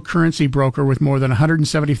digital currency broker with more than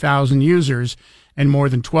 170,000 users and more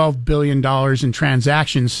than $12 billion in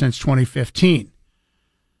transactions since 2015.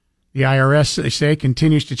 The IRS, they say,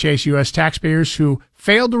 continues to chase U.S. taxpayers who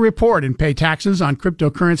failed to report and pay taxes on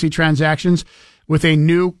cryptocurrency transactions with a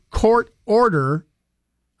new court order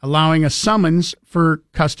allowing a summons for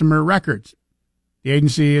customer records. The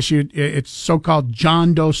agency issued its so-called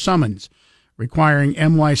John Doe summons, requiring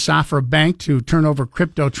M.Y. Safra Bank to turn over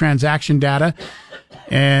crypto transaction data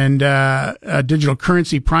and a digital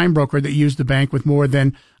currency prime broker that used the bank with more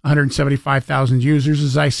than 175,000 users,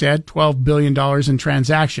 as I said, $12 billion in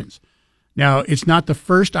transactions. Now, it's not the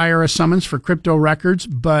first IRS summons for crypto records,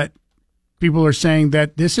 but people are saying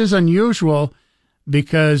that this is unusual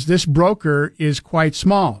because this broker is quite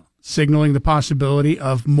small, signaling the possibility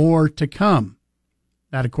of more to come.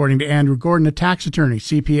 That, according to Andrew Gordon, a tax attorney,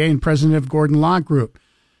 CPA, and president of Gordon Law Group.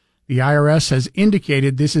 The IRS has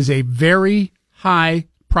indicated this is a very high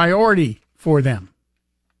priority for them.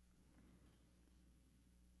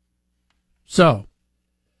 So,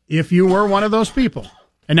 if you were one of those people,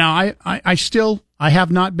 and now I still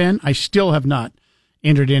have not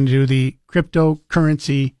entered into the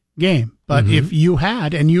cryptocurrency game. But if you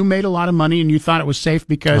had, and you made a lot of money and you thought it was safe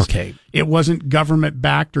because it wasn't government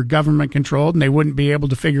backed or government controlled and they wouldn't be able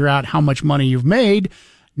to figure out how much money you've made,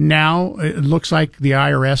 now it looks like the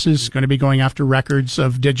IRS is going to be going after records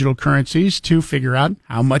of digital currencies to figure out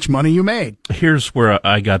how much money you made. Here's where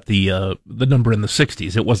I got the number in the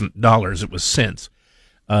 60s. It wasn't dollars, it was cents.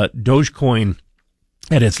 Dogecoin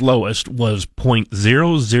at its lowest was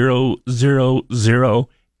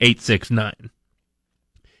 0.0000869.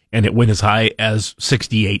 And it went as high as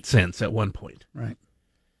 68 cents at one point. Right.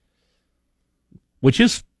 Which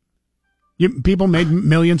is... people made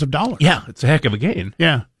millions of dollars. Yeah, it's a heck of a gain.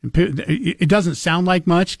 Yeah. It doesn't sound like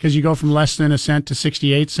much because you go from less than a cent to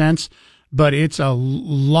 68 cents, but it's a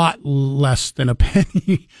lot less than a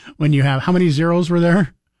penny when you have... How many zeros were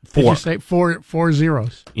there? 4. Did you say four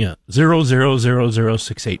zeros? Yeah,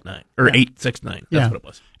 0.0000689 or 869. That's what it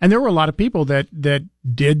was. And there were a lot of people that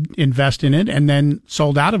did invest in it and then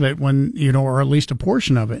sold out of it when, or at least a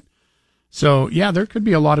portion of it. So yeah, there could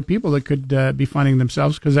be a lot of people that could be finding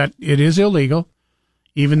themselves because it is illegal,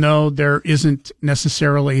 even though there isn't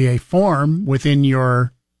necessarily a form within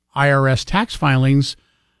your IRS tax filings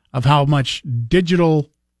of how much digital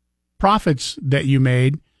profits that you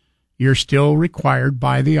made. You're still required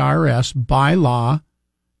by the IRS, by law,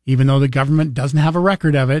 even though the government doesn't have a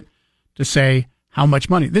record of it, to say how much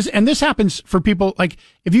money. This happens for people, like,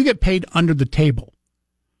 if you get paid under the table.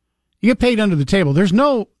 You get paid under the table. There's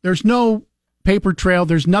no paper trail.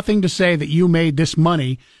 There's nothing to say that you made this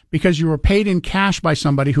money because you were paid in cash by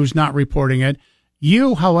somebody who's not reporting it.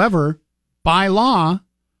 You, however, by law,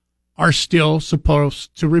 are still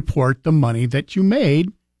supposed to report the money that you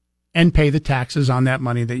made and pay the taxes on that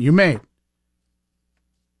money that you made.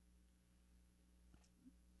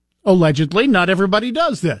 Allegedly, not everybody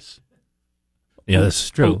does this. Yeah, this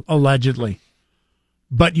is true. Allegedly.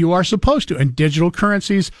 But you are supposed to, and digital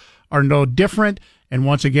currencies are no different. And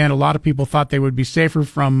once again, a lot of people thought they would be safer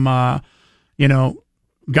from,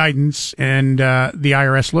 guidance and the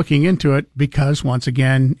IRS looking into it because, once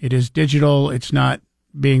again, it is digital. It's not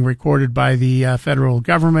being recorded by the federal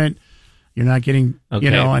government. You're not getting,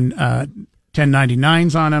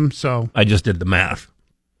 1099s on them. So I just did the math,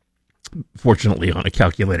 fortunately, on a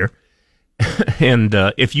calculator. And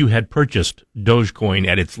if you had purchased Dogecoin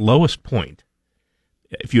at its lowest point,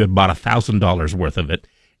 if you had bought $1,000 worth of it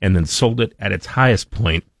and then sold it at its highest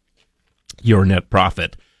point, your net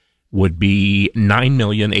profit would be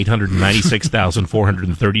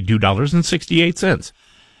 $9,896,432.68.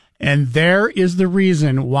 And there is the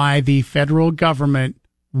reason why the federal government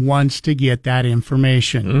wants to get that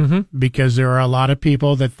information, because there are a lot of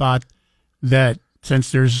people that thought that since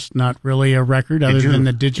there's not really a record other than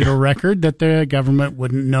the digital record, that the government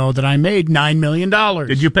wouldn't know that I made $9 million.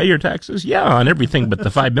 Did you pay your taxes? Yeah, on everything but the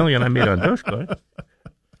 $5 million I made on Dogecoin.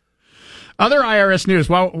 Other IRS news,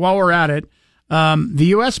 while we're at it, the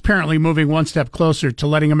U.S. apparently moving one step closer to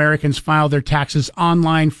letting Americans file their taxes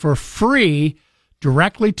online for free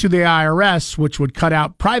directly to the IRS, which would cut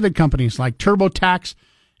out private companies like TurboTax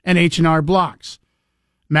and H&R Blocks.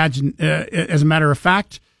 Imagine, as a matter of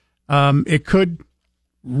fact, it could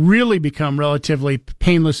really become relatively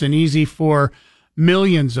painless and easy for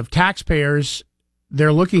millions of taxpayers.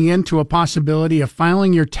 They're looking into a possibility of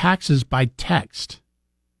filing your taxes by text.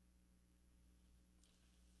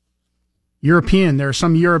 There are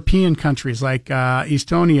some European countries like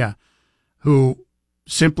Estonia who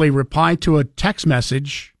simply reply to a text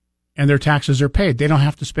message and their taxes are paid. They don't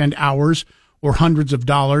have to spend hours or hundreds of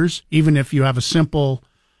dollars, even if you have a simple,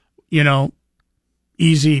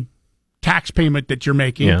 easy tax payment that you're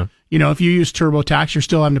making. Yeah. if you use TurboTax, you're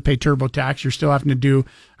still having to pay TurboTax. You're still having to do,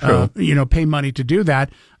 pay money to do that.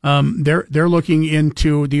 They're looking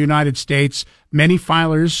into the United States. Many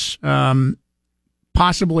filers,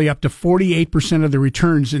 possibly up to 48% of the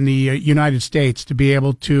returns in the United States to be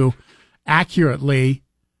able to accurately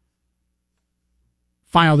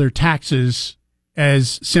file their taxes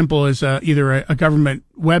as simple as either a government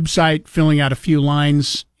website filling out a few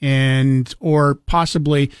lines or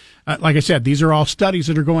possibly, like I said, these are all studies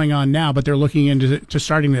that are going on now, but they're looking into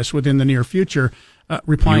starting this within the near future,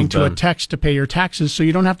 replying to a text to pay your taxes so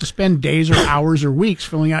you don't have to spend days or hours or weeks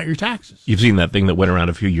filling out your taxes. You've seen that thing that went around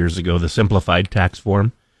a few years ago, the simplified tax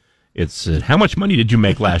form. It's how much money did you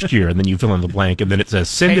make last year? And then you fill in the blank, and then it says,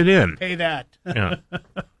 send it in. Pay that. Yeah.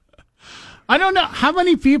 I don't know how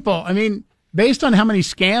many people, based on how many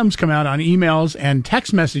scams come out on emails and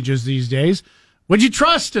text messages these days, would you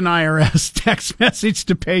trust an IRS text message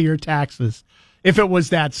to pay your taxes if it was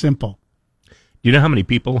that simple? Do you know how many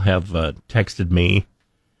people have texted me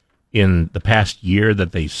in the past year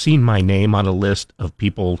that they've seen my name on a list of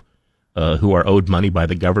people who are owed money by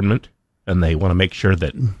the government, and they want to make sure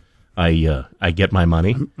that I get my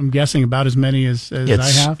money? I'm guessing about as many as I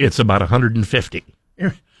have. It's about 150.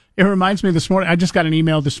 It reminds me this morning, I just got an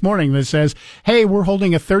email this morning that says, hey, we're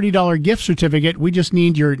holding a $30 gift certificate. We just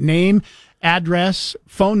need your name, address,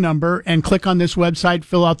 phone number, and click on this website,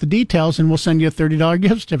 fill out the details, and we'll send you a $30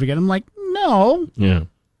 gift certificate. I'm like, no. Yeah.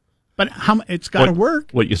 But it's got to work.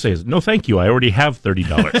 What you say is, no, thank you. I already have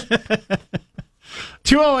 $30.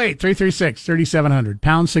 208-336-3700,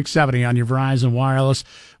 pound 670 on your Verizon Wireless.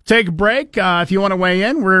 Take a break. If you want to weigh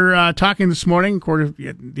in, we're talking this morning, according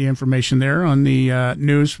to the information there on the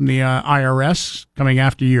news from the IRS coming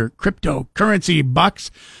after your cryptocurrency bucks.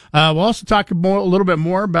 We'll also talk a little bit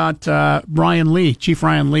more about Chief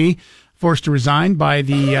Ryan Lee, forced to resign by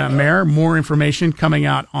the mayor. More information coming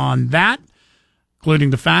out on that, including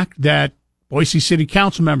the fact that Boise City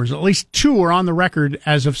Council members, at least 2 are on the record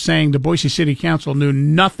as of saying the Boise City Council knew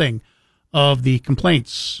nothing of the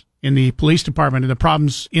complaints in the police department and the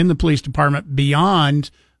problems in the police department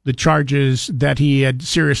beyond the charges that he had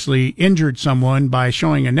seriously injured someone by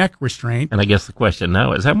showing a neck restraint. And I guess the question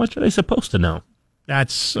now is, how much are they supposed to know?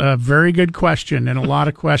 That's a very good question, and a lot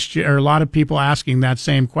of people asking that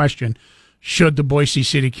same question. Should the Boise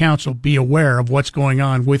City Council be aware of what's going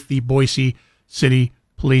on with the Boise City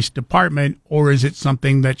Police Department, or is it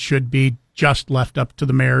something that should be just left up to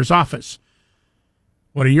the mayor's office?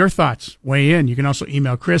 What are your thoughts? Weigh in. You can also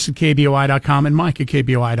email Chris at KBOI.com and Mike at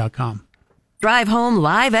KBOI.com. Drive home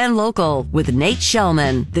live and local with Nate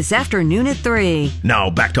Shellman this afternoon at 3. Now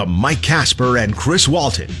back to Mike Casper and Chris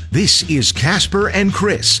Walton. This is Casper and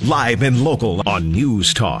Chris, live and local on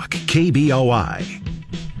News Talk, KBOI.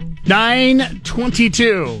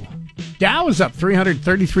 9:22. Dow is up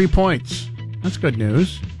 333 points. That's good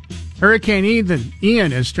news. Hurricane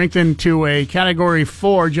Ian has strengthened to a Category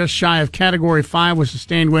 4, just shy of Category 5, with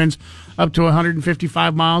sustained winds up to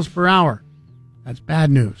 155 miles per hour. That's bad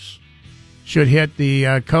news. Should hit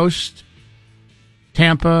the coast,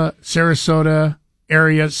 Tampa, Sarasota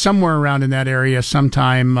area, somewhere around in that area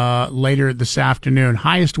sometime later this afternoon.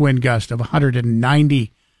 Highest wind gust of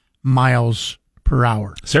 190 miles per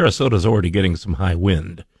hour. Sarasota's already getting some high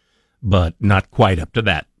wind, but not quite up to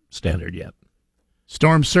that standard yet.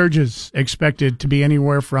 Storm surges expected to be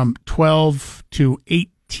anywhere from 12 to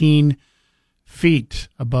 18 feet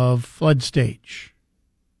above flood stage.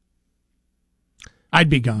 I'd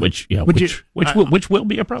be gone. Which will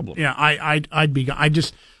be a problem. Yeah, I'd be gone.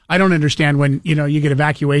 I don't understand when you get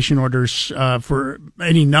evacuation orders for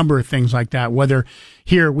any number of things like that. Whether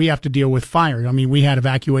here we have to deal with fire. I mean, we had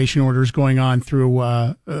evacuation orders going on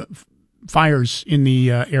through fires in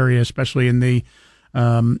the area, especially in the.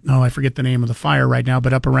 I forget the name of the fire right now,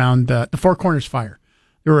 but up around the Four Corners fire.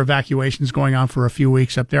 There were evacuations going on for a few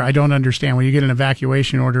weeks up there. I don't understand when you get an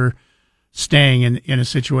evacuation order staying in a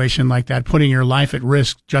situation like that, putting your life at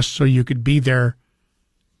risk just so you could be there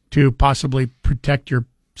to possibly protect your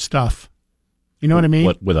stuff. You know what I mean?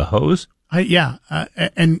 What, with a hose? Yeah.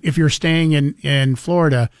 And if you're staying in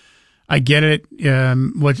Florida, I get it.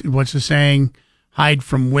 What's the saying? Hide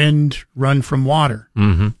from wind, run from water.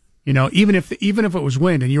 Mm-hmm. Even if it was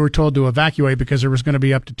wind and you were told to evacuate because there was going to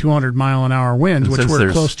be up to 200-mile-an-hour winds, which we're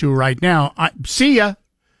close to right now, see ya.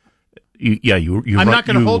 I'm not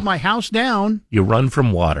going to hold my house down. You run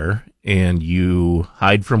from water and you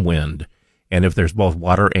hide from wind. And if there's both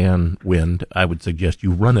water and wind, I would suggest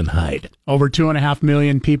you run and hide. Over 2.5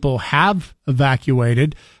 million people have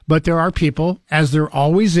evacuated, but there are people, as there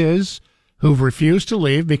always is, who've refused to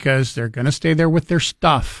leave because they're going to stay there with their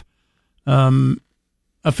stuff.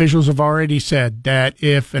 officials have already said that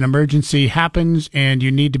if an emergency happens and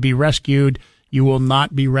you need to be rescued, you will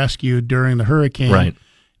not be rescued during the hurricane. Right.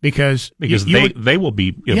 Because they will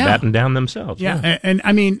be battened down themselves. Yeah. And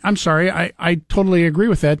I mean, I'm sorry. I totally agree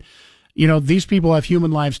with that. These people have human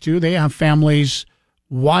lives too. They have families.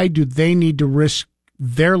 Why do they need to risk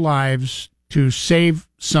their lives to save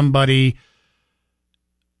somebody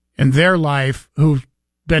in their life who's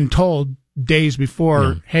been told days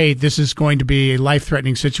before, hey, this is going to be a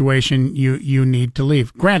life-threatening situation. You need to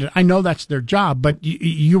leave. Granted, I know that's their job, but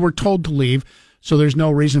you were told to leave. So there's no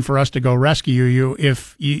reason for us to go rescue you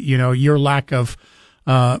if your lack of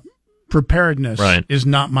preparedness is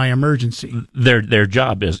not my emergency. Their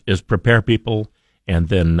job is prepare people and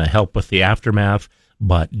then help with the aftermath.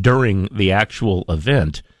 But during the actual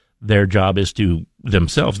event, their job is to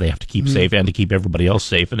themselves. They have to keep safe and to keep everybody else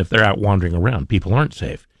safe. And if they're out wandering around, people aren't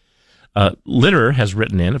safe. Litter has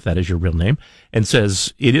written in, if that is your real name, and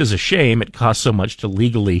says it is a shame it costs so much to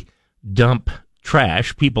legally dump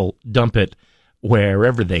trash. People dump it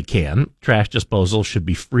wherever they can. Trash disposal should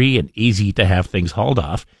be free and easy to have things hauled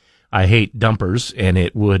off. I hate dumpers, and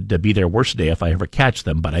it would be their worst day if I ever catch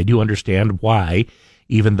them, but I do understand why,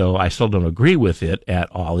 even though I still don't agree with it at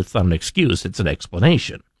all. It's not an excuse, it's an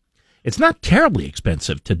explanation. It's not terribly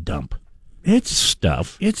expensive to dump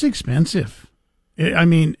stuff. It's expensive. I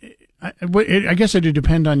mean, I guess it would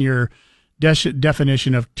depend on your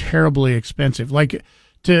definition of terribly expensive. Like,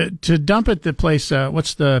 to dump at the place,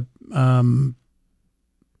 what's the...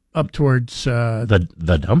 up towards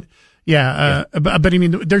the dump. Yeah. But I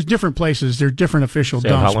mean, there's different places. There's different official Sand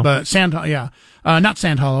dumps. Hollow? But not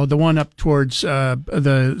Sand Hollow. The one up towards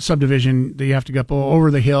the subdivision that you have to go up over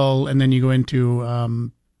the hill, and then you go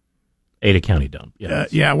into Ada County dump.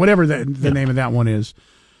 Whatever the name of that one is.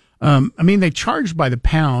 I mean, they charge by the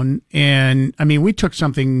pound, and I mean, we took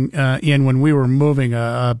something in when we were moving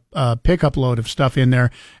a pickup load of stuff in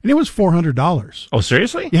there, and it was $400. Oh,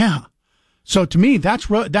 seriously? Yeah. So to me, that's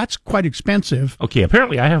quite expensive. Okay,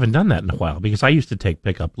 apparently I haven't done that in a while because I used to take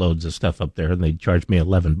pickup loads of stuff up there, and they'd charge me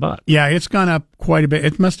 $11. Yeah, it's gone up quite a bit.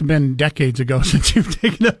 It must have been decades ago since you've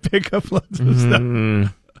taken up pickup loads of stuff.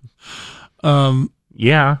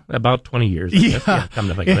 Yeah, about 20 years. Yeah, come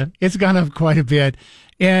to think of it. It's gone up quite a bit.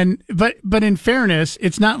 But in fairness,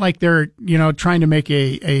 it's not like they're trying to make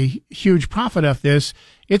a huge profit off this.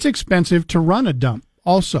 It's expensive to run a dump,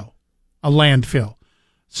 also a landfill.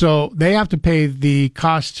 So they have to pay the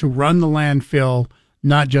cost to run the landfill,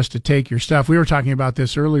 not just to take your stuff. We were talking about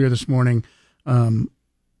this earlier this morning.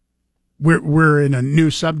 We're in a new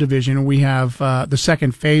subdivision, and we have the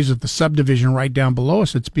second phase of the subdivision right down below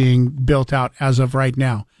us that's being built out as of right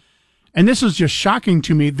now. And this is just shocking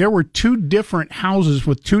to me. There were two different houses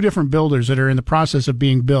with two different builders that are in the process of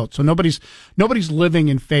being built. So nobody's living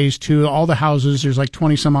in phase two. All the houses, there's like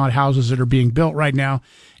 20 some odd houses that are being built right now.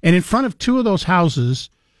 And in front of two of those houses,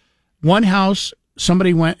 one house,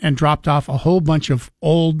 somebody went and dropped off a whole bunch of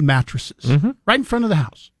old mattresses right in front of the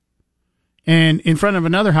house. And in front of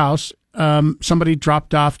another house, somebody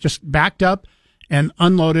dropped off, just backed up and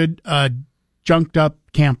unloaded a junked up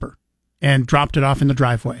camper and dropped it off in the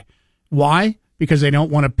driveway. Why? Because they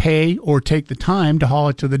don't want to pay or take the time to haul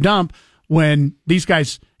it to the dump when these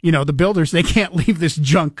guys, the builders, they can't leave this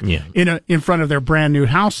junk in front of their brand new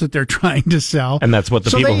house that they're trying to sell. And that's what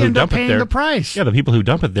the people who dump it there. So they end up paying the price. Yeah, the people who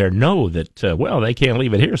dump it there know that, they can't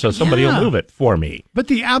leave it here, so somebody will move it for me. But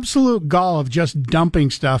the absolute gall of just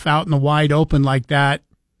dumping stuff out in the wide open like that,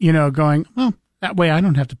 going, well, that way I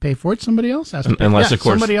don't have to pay for it. Somebody else has to pay for it.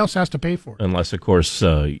 Somebody else has to pay for it. Unless, of course,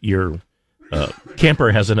 your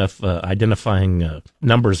camper has enough identifying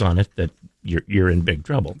numbers on it that you're in big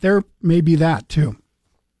trouble. There may be that, too.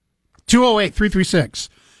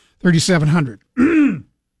 208-336-3700.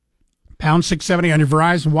 Pound 670 on your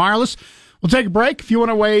Verizon Wireless. We'll take a break. If you want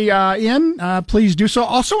to weigh in, please do so.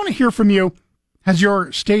 Also want to hear from you. Has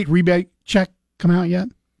your state rebate check come out yet?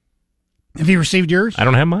 Have you received yours? I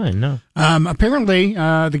don't have mine, no. Apparently,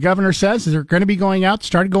 the governor says they're going to be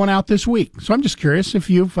started going out this week. So I'm just curious if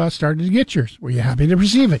you've started to get yours. Were you happy to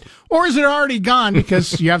receive it? Or is it already gone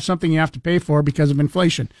because you have something you have to pay for because of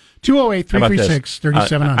inflation?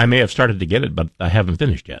 208-336-3700. I may have started to get it, but I haven't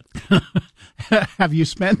finished yet. Have you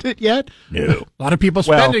spent it yet? No. A lot of people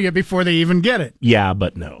spending it before they even get it. Yeah,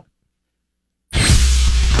 but no.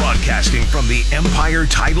 Broadcasting from the Empire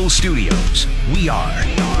Title Studios, we are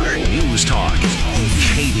News Talk,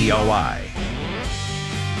 KBOI.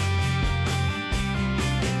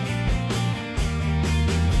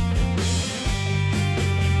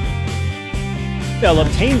 Now,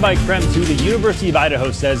 obtained by KREM2, the University of Idaho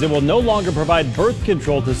says it will no longer provide birth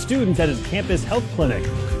control to students at its campus health clinic.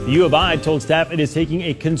 The The U of I told staff it is taking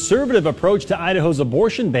a conservative approach to Idaho's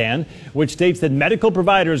abortion ban, which states that medical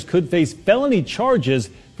providers could face felony charges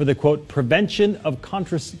for the, quote, prevention of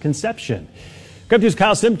contraception. KREM 2's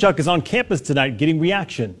Kyle Simchuk is on campus tonight getting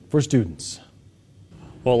reaction for students.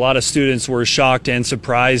 Well, a lot of students were shocked and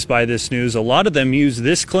surprised by this news. A lot of them use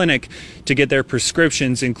this clinic to get their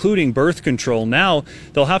prescriptions, including birth control. Now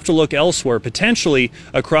they'll have to look elsewhere, potentially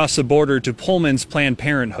across the border to Pullman's Planned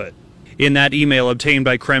Parenthood. In that email obtained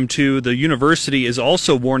by KREM 2, the university is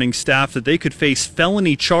also warning staff that they could face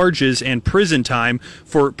felony charges and prison time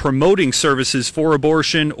for promoting services for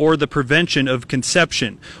abortion or the prevention of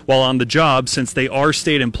conception while on the job, since they are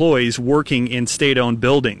state employees working in state-owned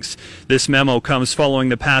buildings. This memo comes following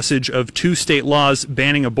the passage of 2 state laws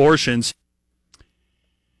banning abortions.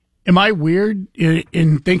 Am I weird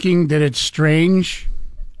in thinking that it's strange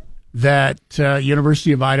that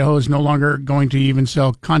University of Idaho is no longer going to even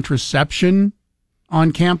sell contraception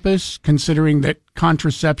on campus, considering that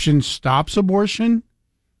contraception stops abortion?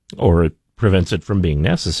 Or it prevents it from being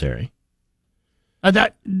necessary. I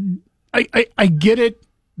get it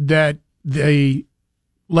that the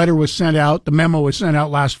letter was sent out, the memo was sent out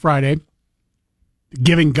last Friday,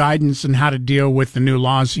 giving guidance on how to deal with the new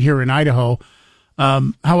laws here in Idaho.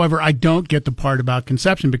 However, I don't get the part about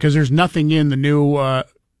conception, because there's nothing in the new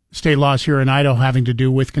state laws here in Idaho having to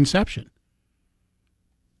do with conception.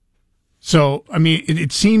 So, I mean,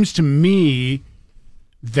 it seems to me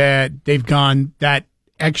that they've gone that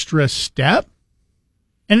extra step.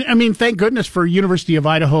 And, I mean, thank goodness for University of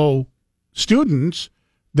Idaho students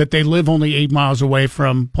that they live only 8 miles away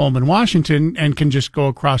from Pullman, Washington, and can just go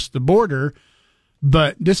across the border.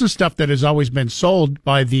 But this is stuff that has always been sold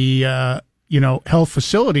by the, health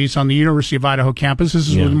facilities on the University of Idaho campus. This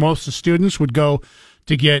is where most of the students would go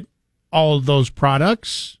to get all of those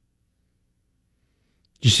products.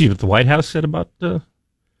 Did you see what the White House said about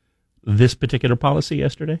this particular policy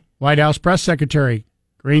yesterday? White House Press Secretary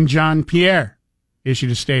Karine Jean-Pierre issued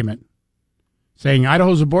a statement saying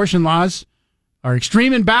Idaho's abortion laws are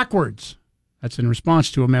extreme and backwards. That's in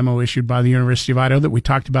response to a memo issued by the University of Idaho that we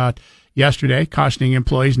talked about yesterday, cautioning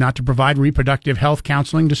employees not to provide reproductive health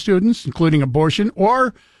counseling to students, including abortion,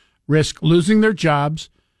 or risk losing their jobs,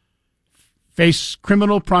 face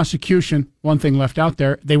criminal prosecution. One thing left out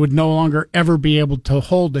there, they would no longer ever be able to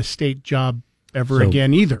hold a state job ever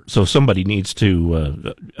again either. So somebody needs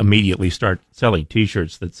to immediately start selling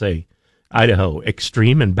T-shirts that say, Idaho,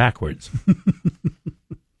 extreme and backwards.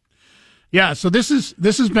 Yeah, so this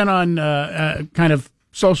has been on kind of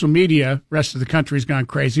social media. Rest of the country's gone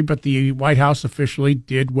crazy, but the White House officially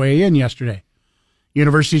did weigh in yesterday.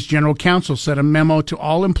 University's general counsel sent a memo to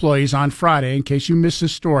all employees on Friday, in case you missed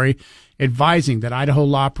this story, advising that Idaho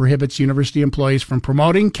law prohibits university employees from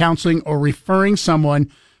promoting, counseling, or referring someone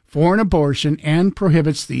for an abortion, and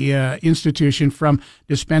prohibits the institution from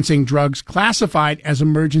dispensing drugs classified as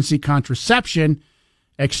emergency contraception,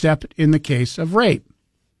 except in the case of rape.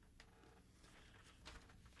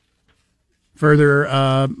 Further,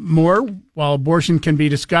 while abortion can be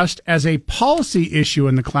discussed as a policy issue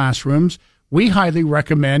in the classrooms, we highly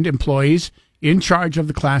recommend employees in charge of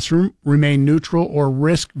the classroom remain neutral or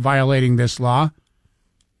risk violating this law.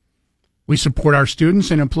 We support our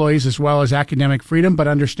students and employees as well as academic freedom, but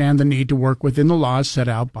understand the need to work within the laws set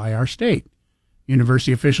out by our state.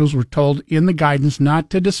 University officials were told in the guidance not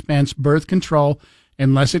to dispense birth control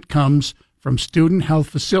unless it comes from student health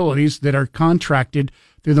facilities that are contracted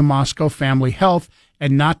through the Moscow Family Health,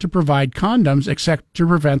 and not to provide condoms except to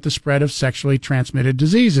prevent the spread of sexually transmitted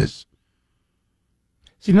diseases.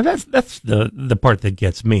 See, now that's the part that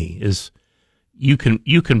gets me is you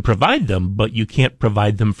can provide them, but you can't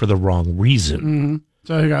provide them for the wrong reason.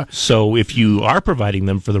 Mm-hmm. So if you are providing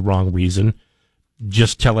them for the wrong reason,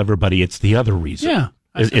 just tell everybody it's the other reason. Yeah,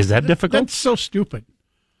 is that difficult? That's so stupid.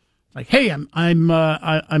 Like, hey,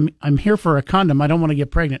 I'm here for a condom. I don't want to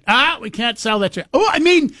get pregnant. We can't sell that. I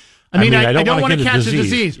mean, I don't want to catch a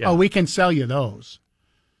disease. Yeah. Oh, we can sell you those.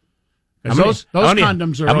 Those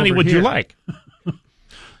condoms are. How many would here. You like?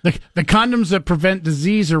 The condoms that prevent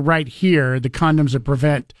disease are right here. The condoms that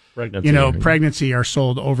prevent pregnancy are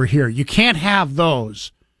sold over here. You can't have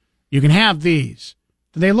those. You can have these.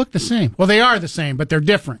 Do they look the same? Well, they are the same, but they're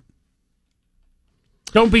different.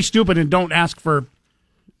 Don't be stupid and don't ask for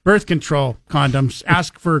birth control condoms.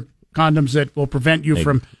 Ask for condoms that will prevent you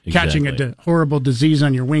from catching a horrible disease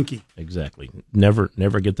on your winky. Exactly.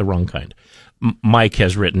 Never get the wrong kind. Mike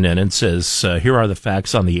has written in and says, here are the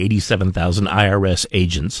facts on the 87,000 IRS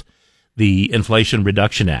agents. The Inflation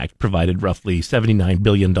Reduction Act provided roughly $79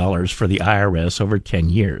 billion for the IRS over 10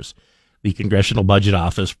 years. The Congressional Budget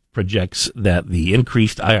Office projects that the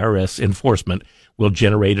increased IRS enforcement will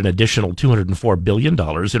generate an additional $204 billion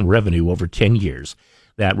in revenue over 10 years.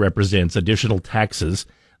 That represents additional taxes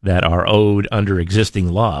that are owed under existing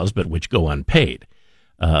laws, but which go unpaid.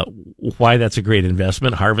 Why that's a great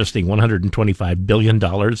investment, harvesting $125 billion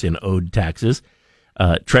in owed taxes.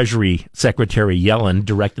 Treasury Secretary Yellen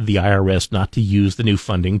directed the IRS not to use the new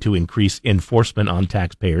funding to increase enforcement on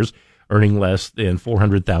taxpayers earning less than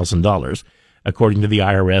 $400,000. According to the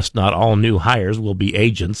IRS, not all new hires will be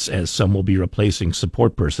agents, as some will be replacing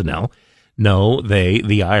support personnel. No, the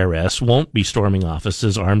IRS, won't be storming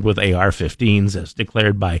offices armed with AR-15s, as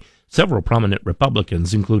declared by several prominent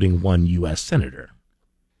Republicans, including one U.S. senator.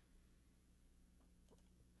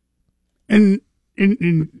 And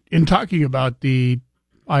in talking about the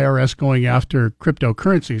IRS going after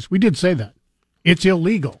cryptocurrencies, we did say that. It's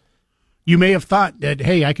illegal. You may have thought that,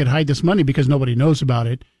 hey, I could hide this money because nobody knows about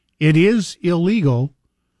it. It is illegal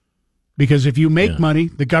because if you make money,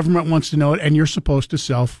 the government wants to know it, and you're supposed to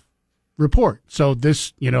self-report. So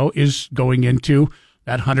this, is going into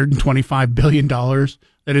that $125 billion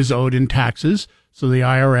that is owed in taxes. So the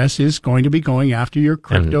IRS is going to be going after your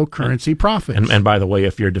cryptocurrency profits. And by the way,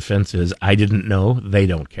 if your defense is, I didn't know, they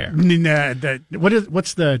don't care.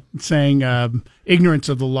 What's the saying? Ignorance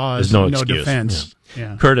of the law is no defense.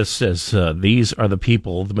 Yeah. Curtis says, these are the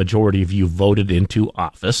people the majority of you voted into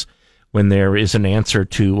office. When there is an answer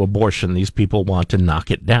to abortion, these people want to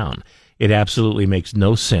knock it down. It absolutely makes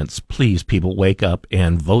no sense. Please, people, wake up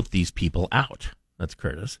and vote these people out. That's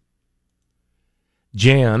Curtis.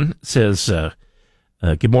 Jan says,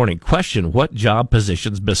 good morning. Question, what job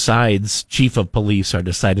positions besides chief of police are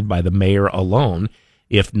decided by the mayor alone?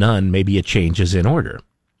 If none, maybe a change is in order.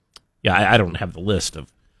 Yeah, I don't have the list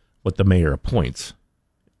of what the mayor appoints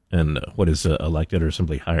and what is elected or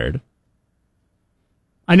simply hired.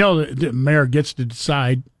 I know that the mayor gets to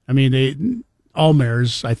decide. I mean, all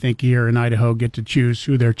mayors, I think, here in Idaho get to choose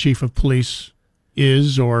who their chief of police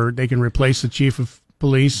is, or they can replace the chief of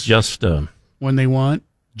police when they want.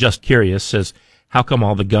 Just Curious says, how come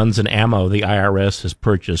all the guns and ammo the IRS has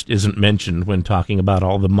purchased isn't mentioned when talking about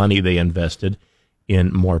all the money they invested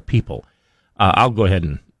in more people? I'll go ahead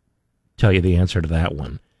and tell you the answer to that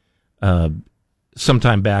one.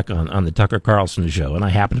 Sometime back on the Tucker Carlson show, and I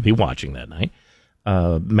happened to be watching that night,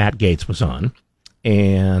 Matt Gaetz was on,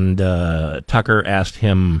 and Tucker asked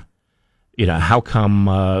him, how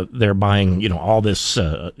come they're buying, all this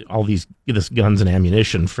guns and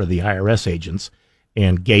ammunition for the IRS agents?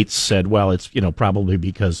 And Gaetz said, well, it's, probably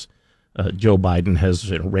because Joe Biden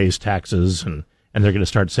has raised taxes and they're going to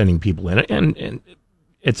start sending people in, and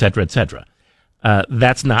et cetera, et cetera.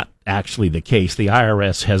 That's not actually the case. The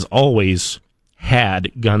IRS has always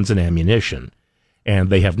had guns and ammunition, and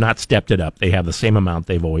they have not stepped it up. They have the same amount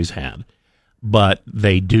they've always had, but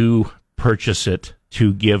they do purchase it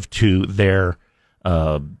to give to their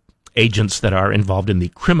agents that are involved in the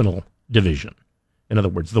criminal division. In other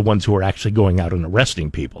words, the ones who are actually going out and arresting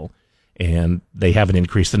people, and they haven't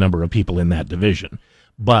increased the number of people in that division.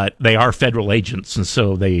 But they are federal agents, and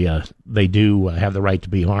so they do have the right to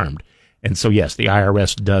be armed. And so, yes, the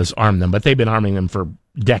IRS does arm them, but they've been arming them for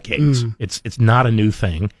decades. It's not a new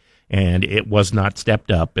thing, and it was not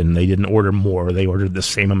stepped up, and they didn't order more. They ordered the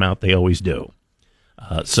same amount they always do.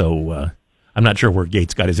 So I'm not sure where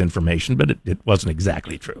Gaetz got his information, but it wasn't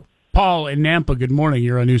exactly true. Paul in Nampa, good morning.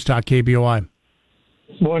 You're on News Talk KBOI.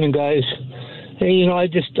 Morning, guys. Hey, I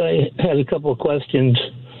had a couple of questions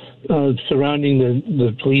surrounding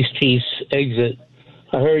the police chief's exit.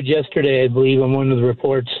 I heard yesterday, I believe, on one of the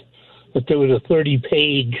reports that there was a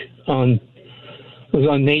 30-page it was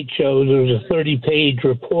on Nate Show. There was a 30-page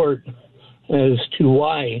report as to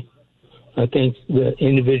why I think the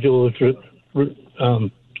individual was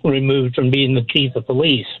removed from being the chief of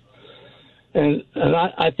police, and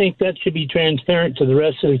I think that should be transparent to the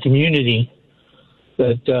rest of the community.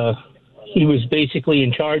 That he was basically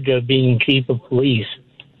in charge of being chief of police.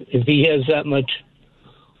 If he has that much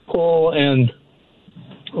pull and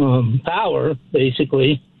power,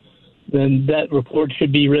 basically, then that report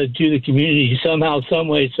should be read to the community somehow, some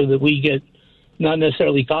way, so that we get not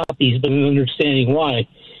necessarily copies, but an understanding why.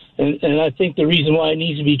 And I think the reason why it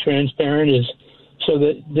needs to be transparent is so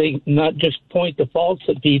that they not just point the faults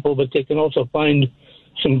at people, but they can also find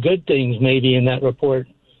some good things maybe in that report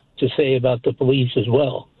to say about the police as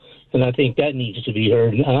well. And I think that needs to be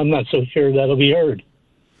heard. I'm not so sure that'll be heard.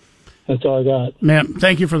 That's all I got. Ma'am,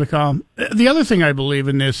 thank you for the call. The other thing I believe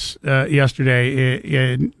in this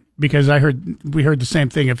yesterday, because we heard the same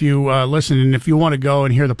thing. If you listen and if you want to go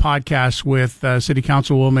and hear the podcast with City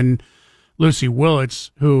Councilwoman Lucy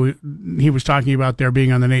Willits, who he was talking about there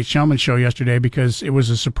being on the Nate Shellman show yesterday, because it was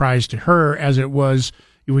a surprise to her, as it was.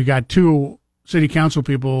 We got two city council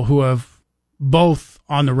people who have both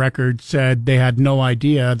on the record said they had no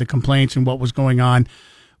idea the complaints and what was going on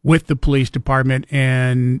with the police department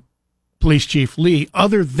and Police Chief Lee,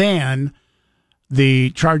 other than the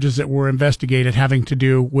charges that were investigated having to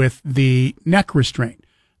do with the neck restraint.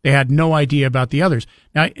 They had no idea about the others.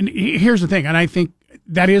 Now, here's the thing, and I think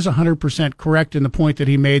that is 100% correct in the point that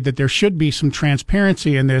he made, that there should be some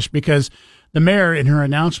transparency in this, because the mayor, in her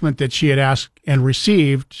announcement that she had asked and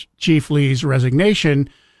received Chief Lee's resignation,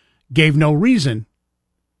 gave no reason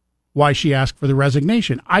why she asked for the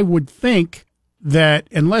resignation. I would think that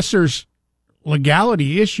unless there's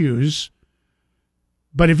legality issues,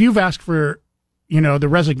 but if you've asked for, the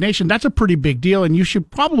resignation, that's a pretty big deal, and you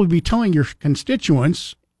should probably be telling your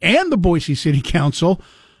constituents and the Boise City Council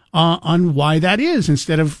on why that is,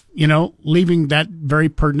 instead of, leaving that very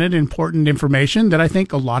pertinent, important information that I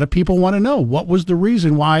think a lot of people want to know. What was the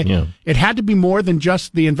reason why it had to be more than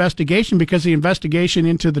just the investigation, because the investigation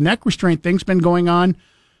into the neck restraint thing's been going on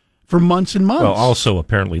for months and months. Well, also,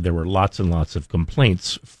 apparently, there were lots and lots of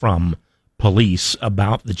complaints from police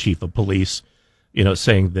about the chief of police,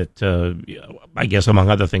 saying that, I guess, among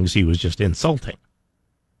other things, he was just insulting.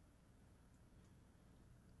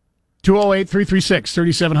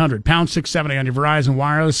 208-336-3700, pound 670 on your Verizon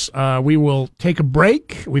Wireless. We will take a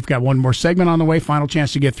break. We've got one more segment on the way. Final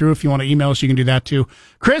chance to get through. If you want to email us, you can do that too.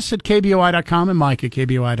 Chris at KBOI.com and Mike at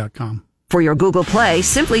KBOI.com. For your Google Play,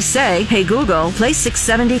 simply say, "Hey Google, play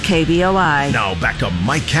 670 KBOI." Now back to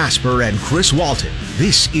Mike Casper and Chris Walton.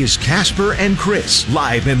 This is Casper and Chris,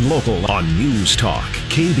 live and local on News Talk,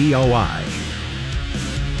 KBOI.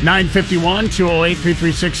 951,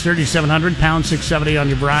 208-336-3700, pound 670 on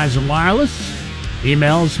your Verizon Wireless.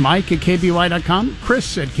 Emails Mike at KBOI.com,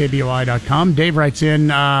 Chris at KBOI.com. Dave writes in,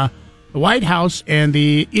 the White House and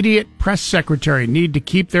the idiot press secretary need to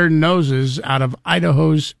keep their noses out of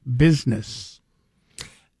Idaho's business.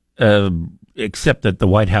 Except that the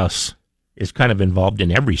White House is kind of involved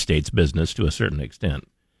in every state's business to a certain extent.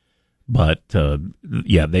 But,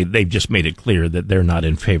 they've just made it clear that they're not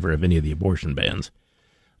in favor of any of the abortion bans.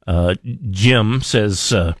 Jim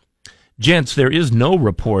says, gents, there is no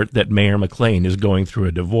report that Mayor McLean is going through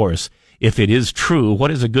a divorce. If it is true,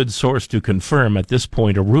 what is a good source to confirm at this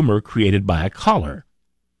point a rumor created by a caller?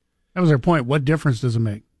 That was their point. What difference does it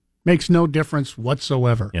make? Makes no difference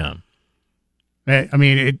whatsoever. Yeah. I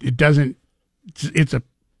mean, it doesn't, it's a,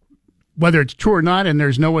 whether it's true or not, and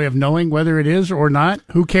there's no way of knowing whether it is or not,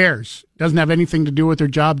 who cares? Doesn't have anything to do with their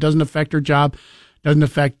job, doesn't affect her job, doesn't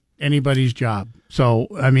affect anybody's job. So,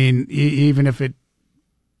 I mean, even if it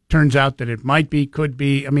turns out that it might be, could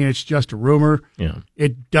be, I mean, it's just a rumor. Yeah.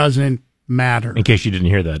 It doesn't matter. In case you didn't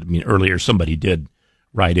hear that, I mean, earlier somebody did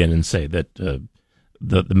write in and say that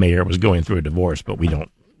the mayor was going through a divorce, but we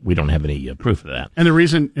don't have any proof of that. And the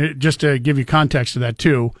reason, just to give you context to that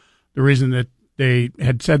too, the reason that they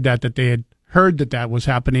had said that they had heard that was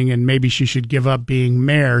happening, and maybe she should give up being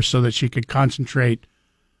mayor so that she could concentrate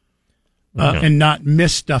and not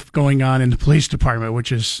miss stuff going on in the police department,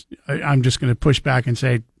 which is, I'm just going to push back and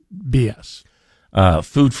say, BS.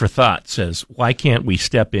 Food for Thought says, why can't we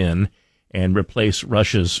step in and replace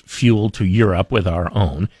Russia's fuel to Europe with our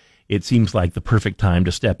own? It seems like the perfect time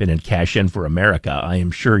to step in and cash in for America. I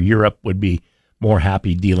am sure Europe would be more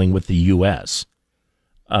happy dealing with the U.S.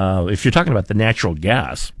 If you're talking about the natural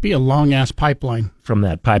gas. Be a long-ass pipeline. From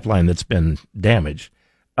that pipeline that's been damaged.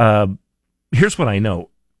 Here's what I know.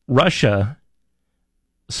 Russia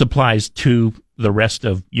supplies to the rest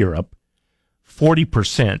of Europe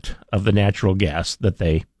 40% of the natural gas that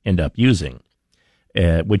they end up using,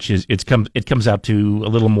 which is it comes out to a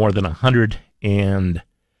little more than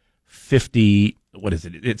 150. What is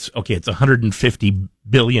it? It's 150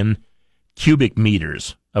 billion cubic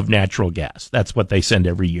meters of natural gas. That's what they send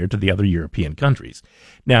every year to the other European countries.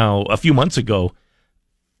 Now, a few months ago,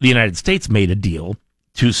 the United States made a deal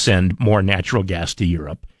to send more natural gas to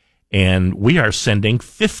Europe, and we are sending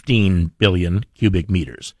 15 billion cubic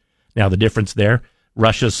meters. Now, the difference there,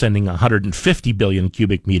 Russia's sending 150 billion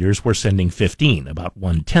cubic meters. We're sending 15, about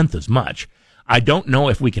 1/10 as much. I don't know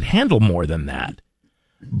if we can handle more than that,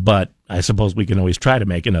 but I suppose we can always try to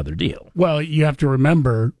make another deal. Well, you have to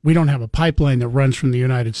remember, we don't have a pipeline that runs from the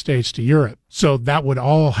United States to Europe. So that would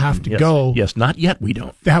all have to go. Yes, not yet, we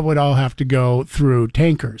don't. That would all have to go through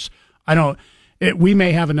tankers. We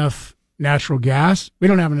may have enough natural gas. We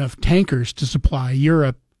don't have enough tankers to supply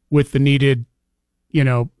Europe with the needed,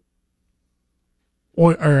 natural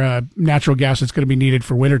gas that's going to be needed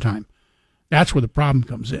for wintertime. That's where the problem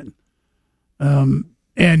comes in.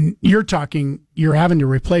 And you're having to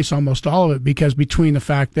replace almost all of it because between the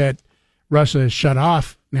fact that Russia has shut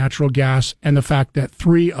off natural gas and the fact that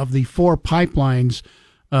 3 of the 4 pipelines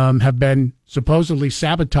have been supposedly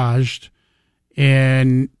sabotaged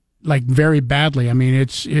and like very badly. I mean,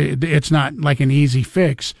 it's not like an easy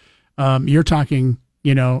fix. You're talking,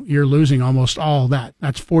 you're losing almost all that.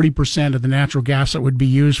 That's 40% of the natural gas that would be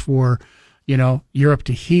used for, Europe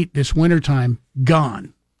to heat this wintertime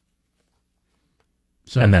gone.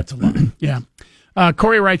 So, and that's a lot. Yeah.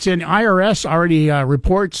 Corey writes in, IRS already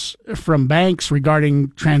reports from banks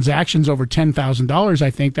regarding transactions over $10,000, I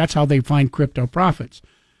think. That's how they find crypto profits.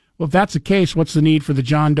 Well, if that's the case, what's the need for the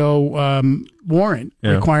John Doe warrant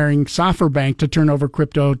requiring SoftwareBank to turn over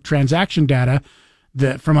crypto transaction data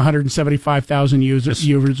from 175,000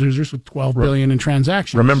 users with 12 billion in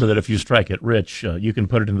transactions? Remember that if you strike it rich, you can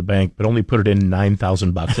put it in the bank, but only put it in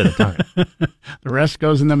 $9,000 at a time. The rest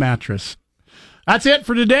goes in the mattress. That's it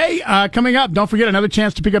for today. Coming up, don't forget another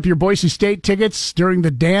chance to pick up your Boise State tickets during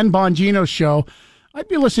the Dan Bongino show. I'd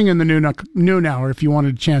be listening in the noon hour if you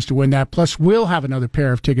wanted a chance to win that. Plus, we'll have another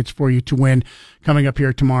pair of tickets for you to win coming up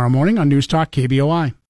here tomorrow morning on News Talk KBOI.